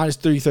Askarov is minus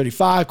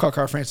 335. Kai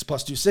Kara-France is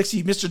plus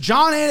 260. Mr.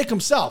 John Anik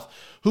himself,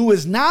 who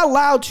is not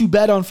allowed to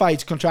bet on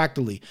fights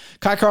contractually.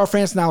 Kai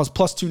Kara-France now is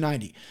plus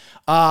 290.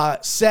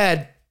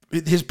 Said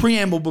his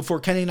preamble before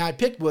Kenny and I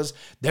picked was,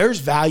 there's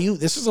value.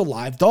 This is a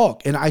live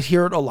dog. And I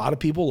hear it, a lot of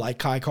people like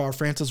Kai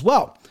Kara-France as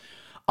well.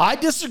 I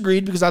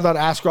disagreed because I thought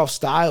Askarov's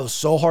style is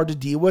so hard to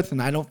deal with,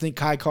 and I don't think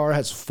Kai Kara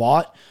has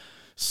fought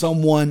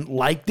someone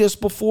like this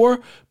before,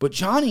 but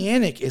Johnny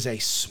Anik is a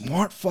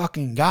smart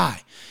fucking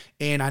guy.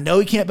 And I know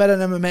he can't bet on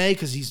MMA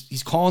because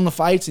he's calling the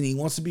fights and he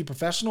wants to be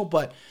professional,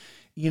 but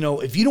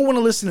if you don't want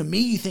to listen to me,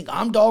 you think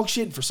I'm dog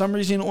shit, and for some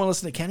reason you don't want to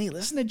listen to Kenny,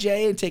 listen to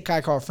Jay and take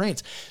Kai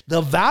Kara-France.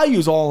 The value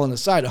is all on the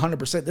side, 100%.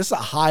 This is a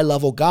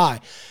high-level guy.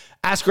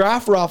 Askar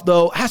Askarov,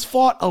 though, has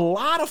fought a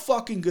lot of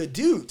fucking good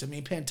dudes. I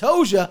mean,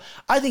 Pantoja,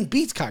 I think,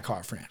 beats Kai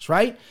Kara-France,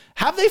 right?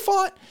 Have they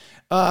fought?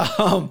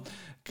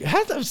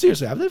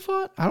 Seriously, have they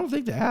fought? I don't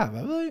think they have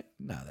they?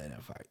 No, they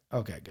didn't fight.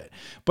 Okay, good.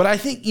 But I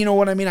think, you know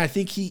what I mean? I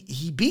think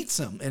he beats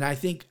them. And I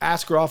think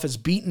Askarov has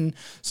beaten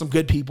some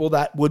good people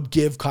that would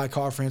give Kai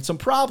Kara-France some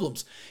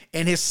problems.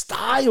 And his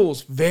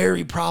style's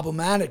very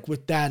problematic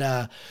with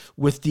that,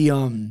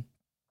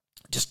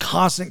 just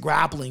constant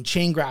grappling,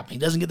 chain grappling. He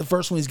doesn't get the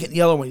first one, he's getting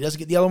the other one. He doesn't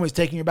get the other one, he's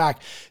taking your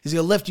back. He's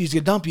going to lift you, he's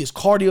going to dump you. His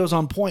cardio's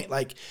on point.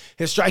 Like,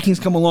 his striking's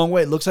come a long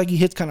way. It looks like he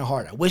hits kind of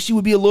hard. I wish he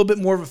would be a little bit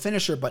more of a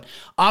finisher, but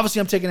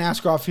obviously I'm taking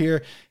Askarov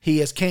here.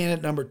 He is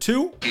candidate number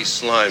 2. He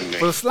slimed me.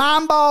 For the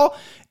slime ball.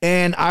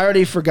 And I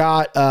already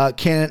forgot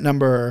candidate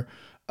number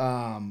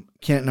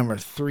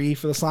 3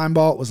 for the slime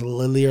ball. It was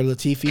Ilir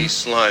Latifi. He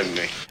slimed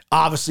me.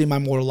 Obviously my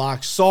mortal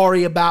lock.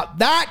 Sorry about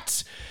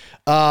that.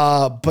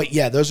 But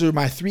yeah, those are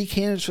my 3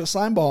 candidates for the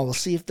slime ball. We'll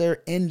see if they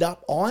end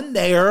up on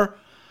there.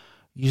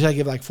 Usually I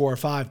give like 4 or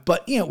 5,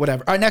 but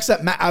whatever. All right, next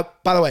up,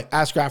 by the way,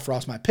 Askar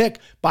Askarov, my pick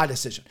by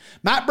decision.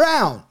 Matt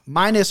Brown,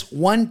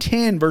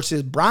 -110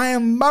 versus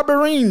Bryan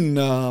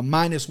Barberena,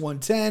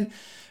 -110.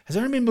 Has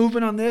there been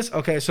movement on this?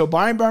 Okay, so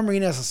Bryan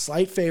Barberena is a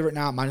slight favorite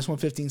now,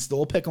 -115,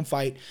 still a pick 'em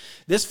fight.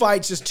 This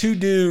fight's just 2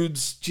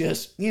 dudes,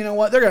 just, you know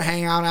what, they're going to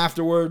hang out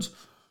afterwards.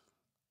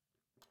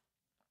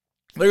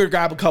 They're going to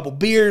grab a couple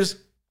beers.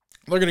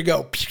 They're going to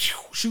go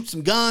shoot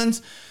some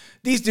guns.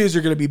 These dudes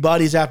are going to be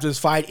buddies after this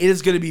fight. It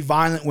is going to be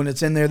violent when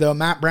it's in there, though.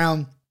 Matt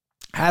Brown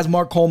has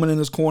Mark Coleman in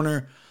his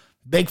corner.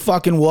 Big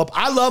fucking whoop.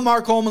 I love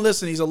Mark Coleman.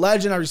 Listen, he's a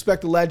legend. I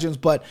respect the legends,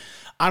 but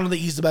I don't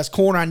think he's the best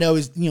corner. I know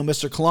he's,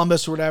 Mr.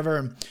 Columbus or whatever,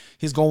 and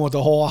he's going with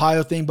the whole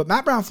Ohio thing. But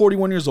Matt Brown,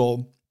 41 years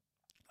old.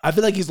 I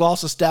feel like he's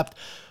lost a step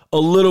a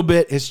little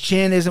bit. His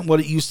chin isn't what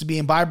it used to be,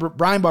 and Bryan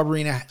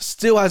Barberena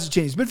still has a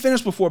chin. He's been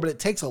finished before, but it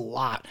takes a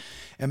lot.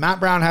 And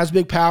Matt Brown has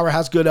big power,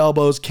 has good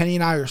elbows. Kenny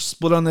and I are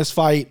split on this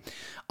fight.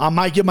 I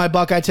might get my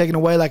Buckeye taken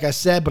away, like I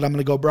said, but I'm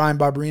going to go Bryan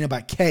Barberena by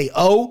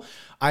KO.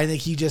 I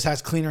think he just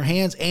has cleaner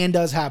hands and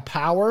does have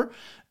power.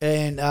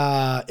 And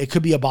it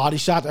could be a body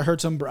shot that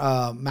hurts him.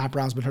 Matt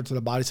Brown's been hurt to the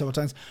body several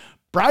times.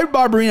 Bryan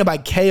Barberena by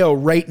KO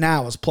right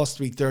now is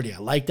 +330. I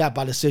like that.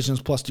 By decision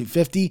is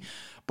 +250.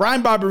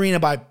 Bryan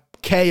Barberena by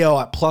KO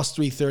at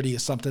 +330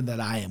 is something that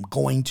I am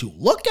going to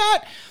look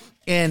at.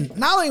 And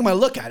not only am I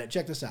look at it,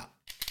 check this out.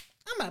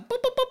 I'm going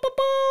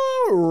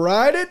to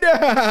write it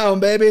down,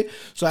 baby.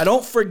 So I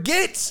don't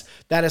forget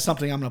that is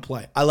something I'm going to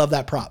play. I love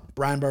that prop.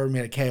 Bryan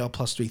Barberena at KO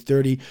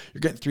 +330. You're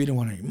getting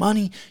 3-1 on your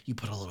money. You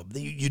put a little,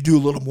 you do a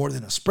little more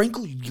than a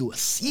sprinkle. You do a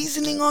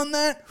seasoning on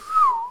that.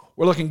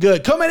 We're looking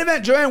good. Co-main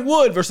event, Joanne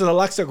Wood versus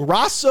Alexa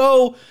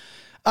Grasso. Good.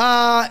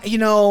 I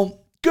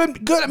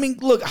mean,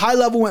 look, high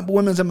level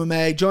women's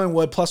MMA. Joanne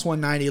Wood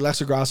 +190.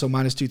 Alexa Grasso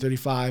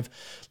 -235.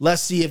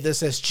 Let's see if this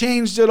has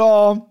changed at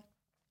all.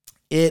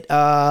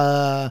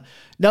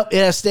 Nope, it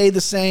has stayed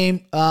the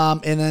same.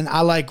 And then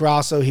I like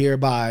Grasso here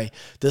by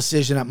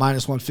decision at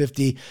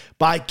 -150.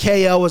 By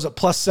KO is at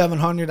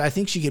 +700. I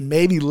think she can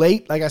maybe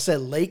late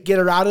get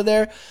her out of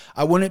there.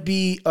 I wouldn't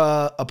be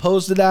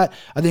opposed to that.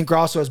 I think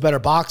Grasso has better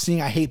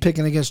boxing. I hate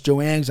picking against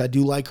Joanne because I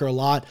do like her a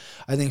lot.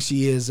 I think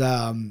she is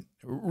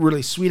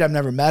really sweet. I've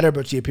never met her,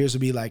 but she appears to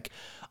be like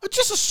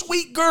just a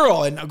sweet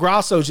girl. And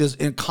Grasso just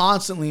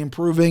constantly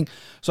improving.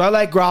 So I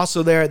like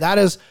Grasso there. That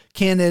is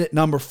candidate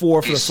number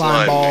 4 for the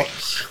slime ball.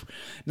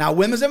 Now,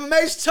 women's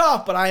MMA is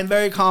tough, but I am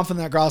very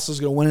confident that Grasso is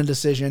going to win a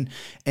decision,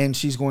 and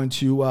she's going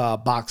to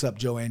box up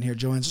Joanne here.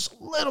 Joanne's just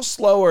a little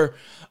slower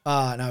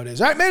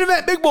nowadays. All right, main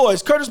event, big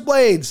boys. Curtis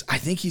Blaydes. I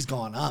think he's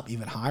gone up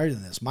even higher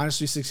than this.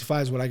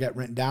 -365 is what I got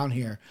written down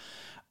here.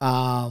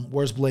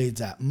 Where's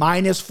Blaydes at?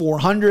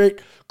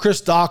 -400.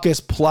 Chris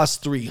Daukaus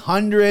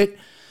 +300.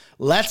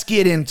 Let's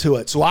get into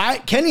it. So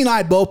Kenny and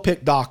I both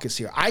picked Daukaus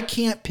here. I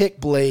can't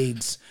pick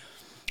Blaydes.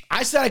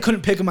 I said I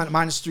couldn't pick him at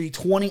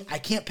 -320. I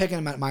can't pick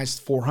him at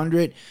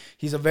 -400.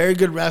 He's a very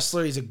good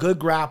wrestler. He's a good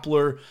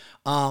grappler,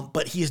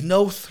 but he is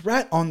no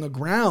threat on the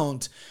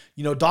ground.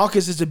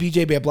 Daukaus is a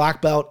BJJ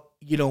black belt.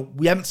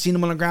 We haven't seen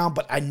him on the ground,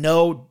 but I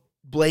know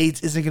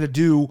Blaydes isn't going to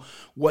do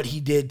what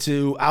he did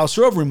to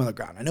Alistair Overeem on the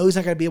ground. I know he's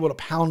not going to be able to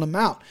pound him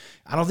out.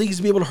 I don't think he's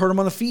going to be able to hurt him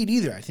on the feet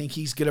either. I think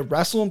he's going to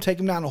wrestle him, take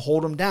him down, and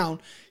hold him down.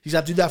 He's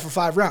going to have to do that for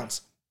 5 rounds.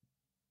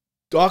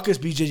 Daukaus,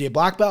 BJJ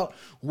black belt.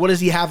 What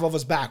does he have off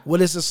his back? What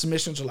is his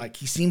submissions are like?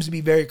 He seems to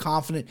be very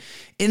confident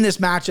in this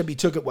matchup. He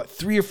took it,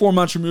 3 or 4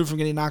 months removed from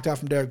getting knocked out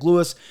from Derek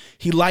Lewis.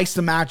 He likes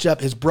the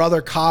matchup. His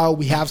brother, Kyle,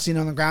 we have seen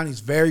on the ground. He's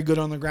very good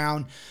on the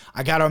ground.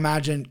 I got to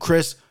imagine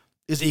Chris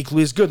is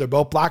equally as good. They're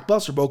both black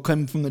belts. They're both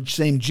coming from the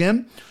same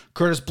gym.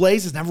 Curtis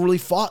Blaydes has never really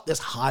fought this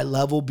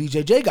high-level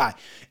BJJ guy.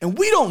 And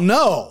we don't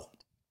know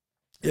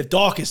if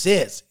Daukaus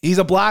is. He's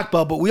a black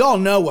belt, but we all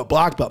know what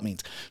black belt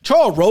means.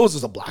 Charles Rose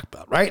is a black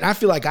belt, right? And I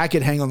feel like I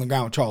could hang on the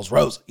ground with Charles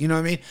Rose. You know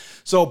what I mean?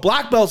 So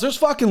black belts, there's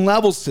fucking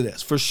levels to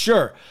this, for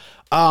sure.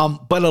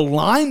 But a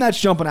line that's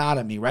jumping out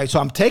at me, right? So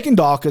I'm taking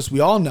Daukaus. We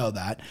all know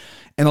that.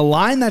 And a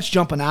line that's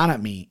jumping out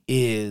at me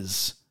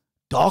is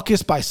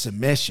Daukaus by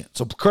submission.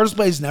 So Curtis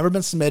Blaydes never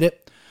been submitted.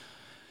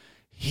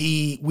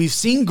 We've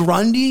seen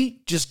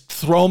Grundy just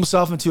throw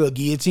himself into a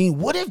guillotine.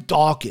 What if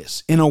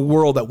Daukaus, in a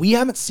world that we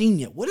haven't seen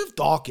yet, what if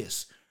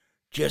Daukaus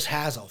just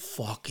has a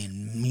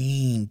fucking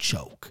mean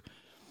choke?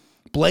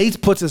 Blaydes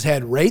puts his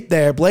head right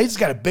there. Blaydes has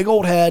got a big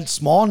old head,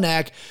 small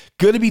neck,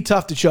 going to be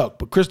tough to choke.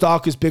 But Chris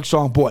Daukaus, big,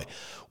 strong boy.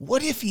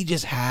 What if he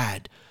just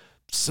had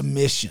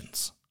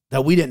submissions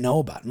that we didn't know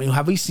about? I mean,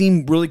 have we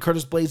seen really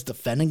Curtis Blaydes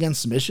defend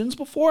against submissions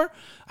before?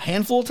 A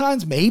handful of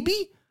times,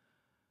 maybe?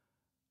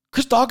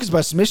 Chris Daukaus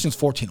by submission is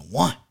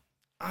 14-1.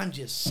 I'm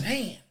just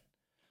saying.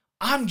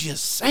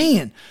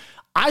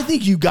 I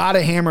think you got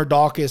to hammer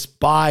Daukaus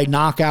by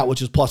knockout,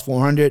 which is plus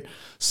 400.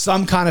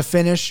 Some kind of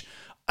finish.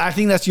 I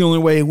think that's the only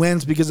way he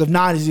wins, because if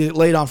not, he's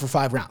laid on for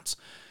 5 rounds.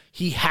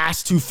 He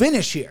has to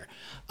finish here.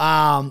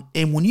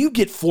 And when you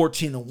get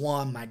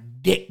 14-1, my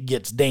dick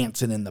gets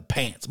dancing in the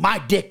pants. My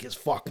dick is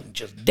fucking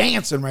just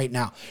dancing right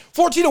now.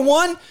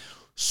 14-1.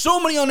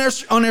 So many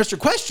unanswered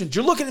questions.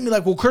 You're looking at me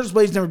like, well, Curtis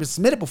Blaydes never been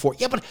submitted before.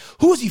 Yeah, but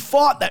who has he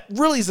fought that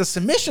really is a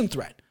submission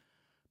threat?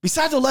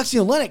 Besides Alexei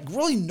Oleinik,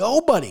 really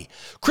nobody.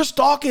 Chris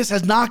Daukaus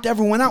has knocked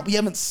everyone out. We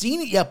haven't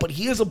seen it yet, but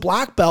he is a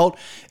black belt,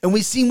 and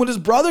we've seen what his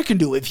brother can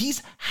do. If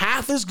he's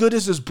half as good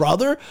as his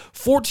brother,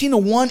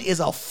 14-1 is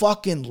a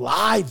fucking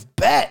live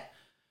bet.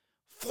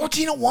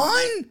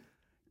 14-1?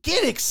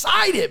 Get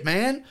excited,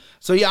 man.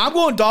 So, yeah, I'm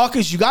going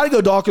Daukaus. You got to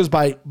go Daukaus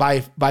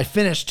by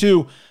finish,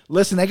 too.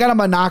 Listen, they got him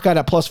by knockout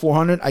at plus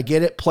 400. I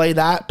get it. Play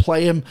that.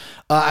 Play him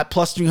at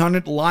plus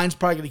 300. The line's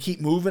probably going to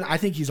keep moving. I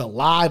think he's a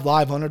live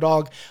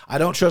underdog. I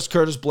don't trust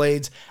Curtis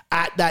Blaydes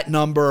at that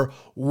number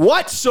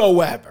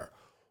whatsoever.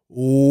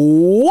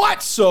 All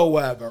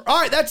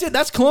right, that's it.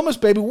 That's Columbus,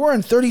 baby. We're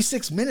in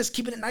 36 minutes,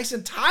 keeping it nice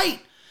and tight.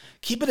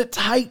 Keeping it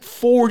tight,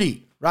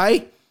 40,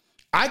 right?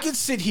 I could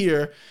sit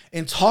here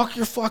and talk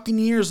your fucking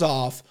ears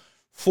off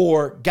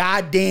for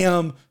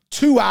goddamn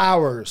 2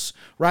 hours,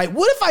 right?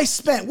 What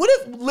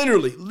if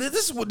literally,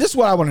 this is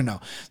what I want to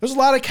know. There's a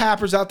lot of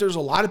cappers out there. There's a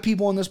lot of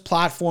people on this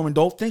platform, and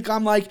don't think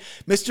I'm like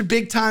Mr.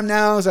 Big Time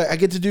now, as I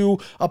get to do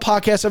a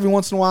podcast every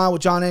once in a while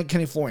with John and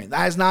Kenny Florian.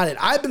 That is not it.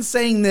 I've been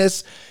saying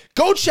this.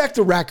 Go check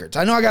the records.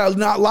 I know I got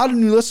a lot of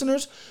new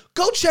listeners.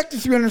 Go check the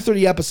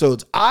 330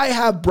 episodes. I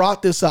have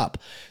brought this up.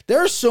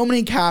 There are so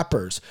many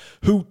cappers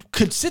who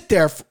could sit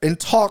there and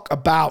talk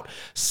about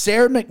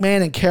Sarah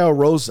McMahon and Carol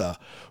Rosa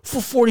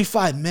for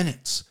 45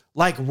 minutes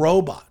like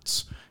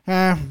robots.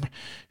 Sarah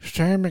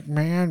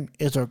McMahon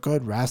is a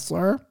good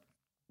wrestler.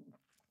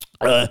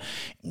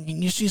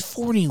 She's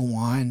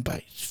 41,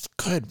 but she's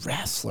a good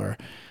wrestler.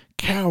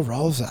 Carol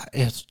Rosa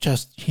is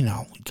just,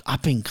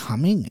 up and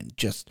coming, and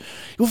just,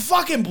 you'll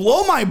fucking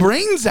blow my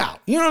brains out.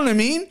 You know what I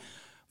mean?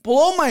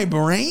 Blow my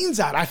brains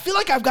out. I feel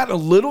like I've got a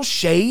little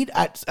shade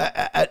at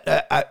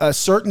a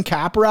certain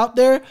capper out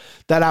there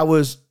that I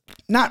was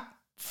not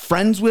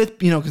friends with,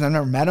 because I've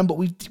never met him, but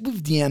we've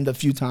DM'd a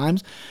few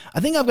times.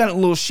 I think I've got a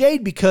little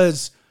shade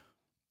because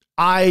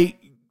I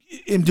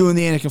am doing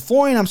the Anakin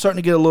Florian. I'm starting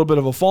to get a little bit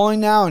of a following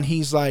now, and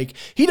he's like,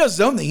 he does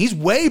his own thing. He's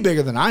way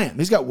bigger than I am.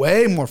 He's got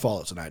way more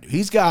followers than I do.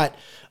 He's got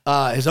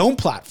his own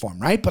platform,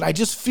 right? But I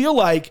just feel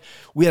like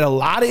we had a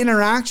lot of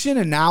interaction,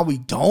 and now we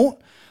don't.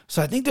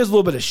 So I think there's a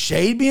little bit of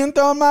shade being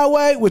thrown my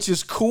way, which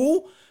is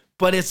cool,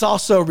 but it's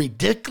also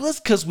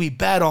ridiculous because we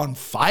bet on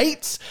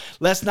fights.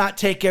 Let's not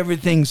take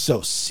everything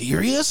so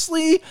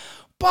seriously.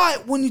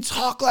 But when you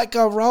talk like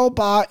a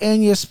robot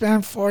and you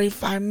spend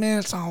 45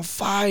 minutes on a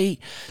fight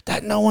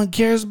that no one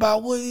cares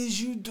about, what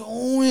is you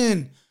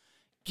doing?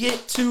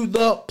 Get to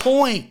the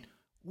point.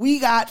 We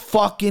got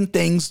fucking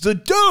things to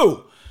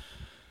do.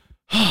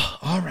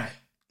 All right.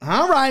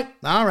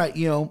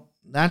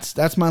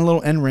 That's my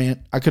little end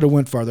rant. I could have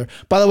went further.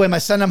 By the way, my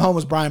send him home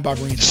was Brian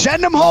Barberino.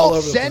 Send him home.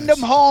 Send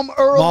him home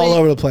early. I'm all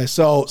over the place.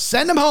 So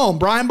send him home,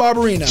 Brian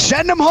Barberino.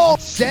 Send him home.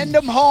 Send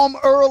him home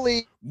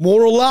early.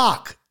 Moral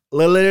Lock,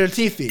 Lele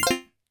Latifi.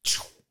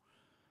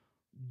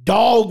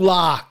 Dog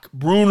Lock,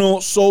 Bruno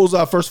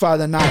Souza, first fight of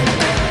the night.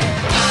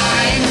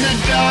 I'm the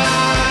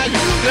dog,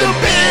 the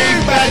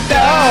big bad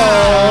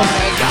dog.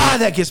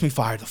 God, that gets me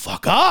fired the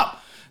fuck up.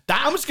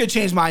 I'm just going to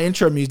change my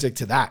intro music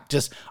to that.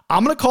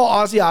 I'm going to call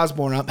Ozzy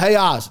Osbourne up. Hey,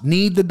 Oz,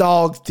 need the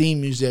dog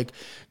theme music.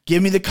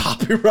 Give me the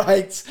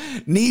copyrights.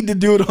 Need to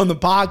do it on the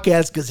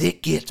podcast because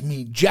it gets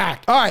me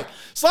jacked. All right,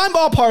 slime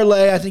ball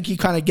parlay. I think you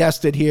kind of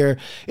guessed it here.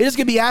 It is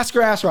going to be Ask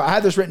or Ask. I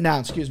have this written down.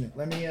 Excuse me.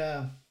 Let me.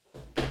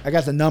 I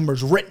got the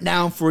numbers written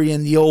down for you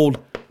in the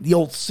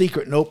old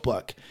secret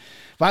notebook.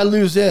 If I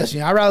lose this,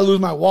 I'd rather lose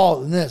my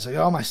wallet than this. I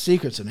got all my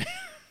secrets in there.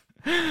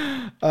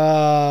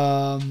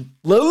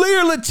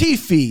 Lalir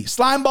Latifi,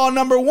 slime ball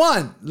number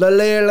 1.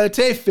 Lalir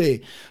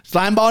Latifi,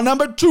 slime ball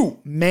number 2.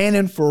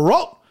 Manon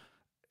Farrell.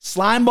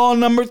 Slimeball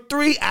number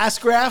 3,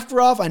 Ask Her After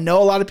Off. I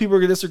know a lot of people are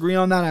going to disagree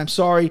on that. I'm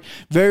sorry.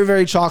 Very,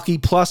 very chalky.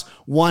 Plus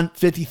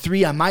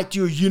 153. I might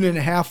do a unit and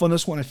a half on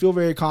this one. I feel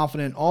very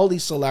confident in all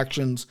these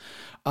selections.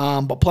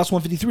 But plus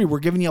 153, we're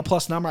giving you a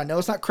plus number. I know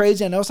it's not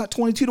crazy. I know it's not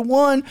 22-1.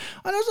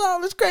 I know it's not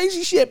all this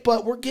crazy shit,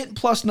 but we're getting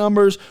plus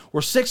numbers.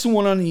 We're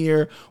 6-1 on the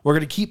year. We're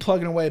going to keep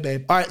plugging away,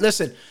 babe. All right,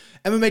 listen.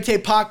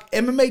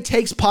 MMA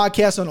Takes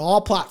podcast on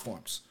all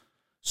platforms.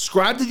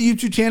 Subscribe to the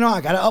YouTube channel.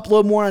 I got to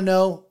upload more, I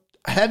know.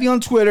 Heavy on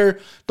Twitter.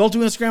 Don't do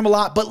Instagram a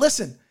lot. But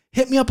listen,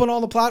 hit me up on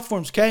all the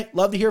platforms, okay?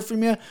 Love to hear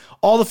from you.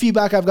 All the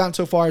feedback I've gotten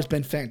so far has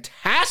been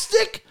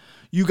fantastic.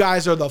 You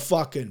guys are the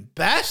fucking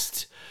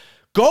best.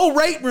 Go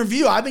rate and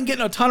review. I've been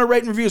getting a ton of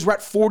rate and reviews. We're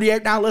at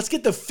 48 now. Let's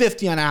get to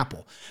 50 on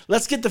Apple.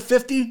 Let's get to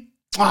 50.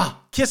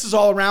 Kisses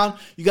all around.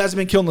 You guys have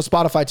been killing the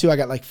Spotify too. I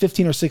got like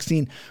 15 or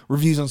 16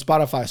 reviews on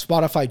Spotify.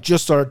 Spotify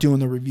just started doing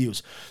the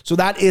reviews. So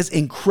that is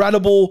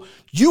incredible.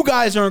 You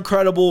guys are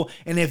incredible.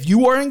 And if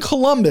you are in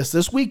Columbus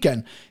this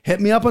weekend, hit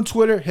me up on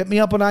Twitter, hit me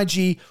up on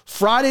IG.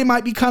 Friday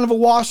might be kind of a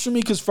wash for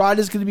me because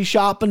Friday's going to be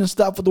shopping and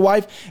stuff with the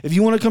wife. If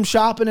you want to come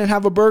shopping and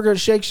have a burger at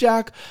Shake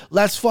Shack,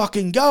 let's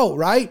fucking go,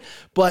 right?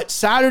 But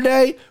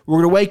Saturday, we're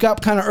going to wake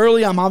up kind of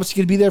early. I'm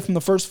obviously going to be there from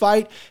the first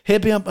fight.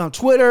 Hit me up on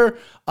Twitter.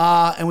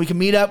 And we can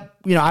meet up.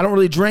 You know, I don't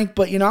really drink,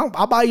 but, you know,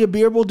 I'll buy you a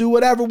beer. We'll do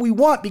whatever we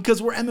want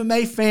because we're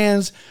MMA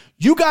fans.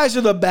 You guys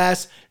are the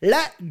best.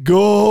 Let's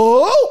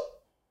go.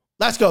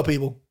 Let's go,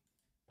 people.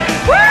 Woo!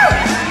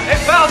 Hey,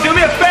 pal, do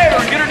me a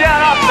favor. Get her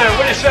down off there.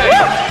 What do you say? Woo!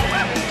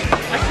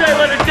 I say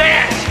let her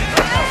dance.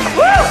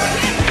 Woo!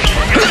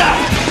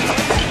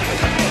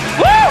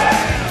 Woo!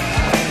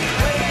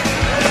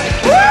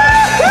 Woo!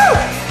 Woo!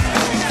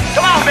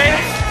 Come on, baby.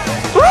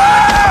 Woo!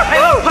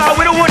 Hey, look, pal,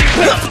 we don't want you.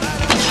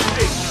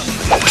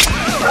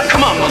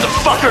 Come on,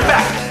 motherfucker,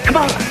 back! Come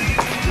on!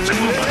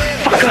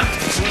 Motherfucker!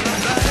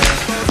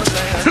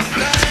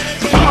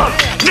 Come on!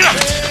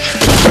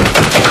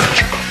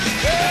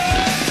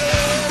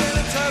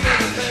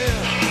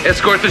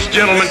 Escort this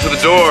gentleman to the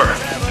door.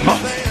 Come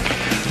on.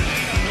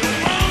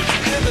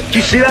 Do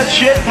you see that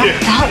shit?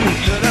 That's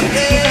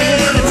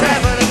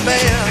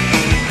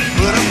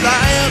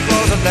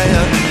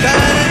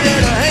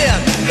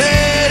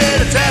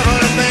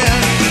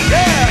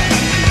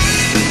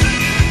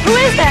Who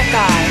is that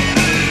guy?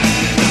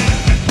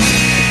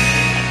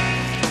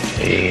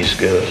 He's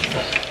good.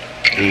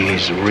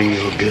 He's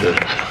real good.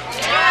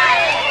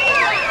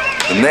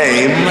 The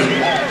name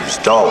is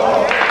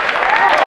Dalton.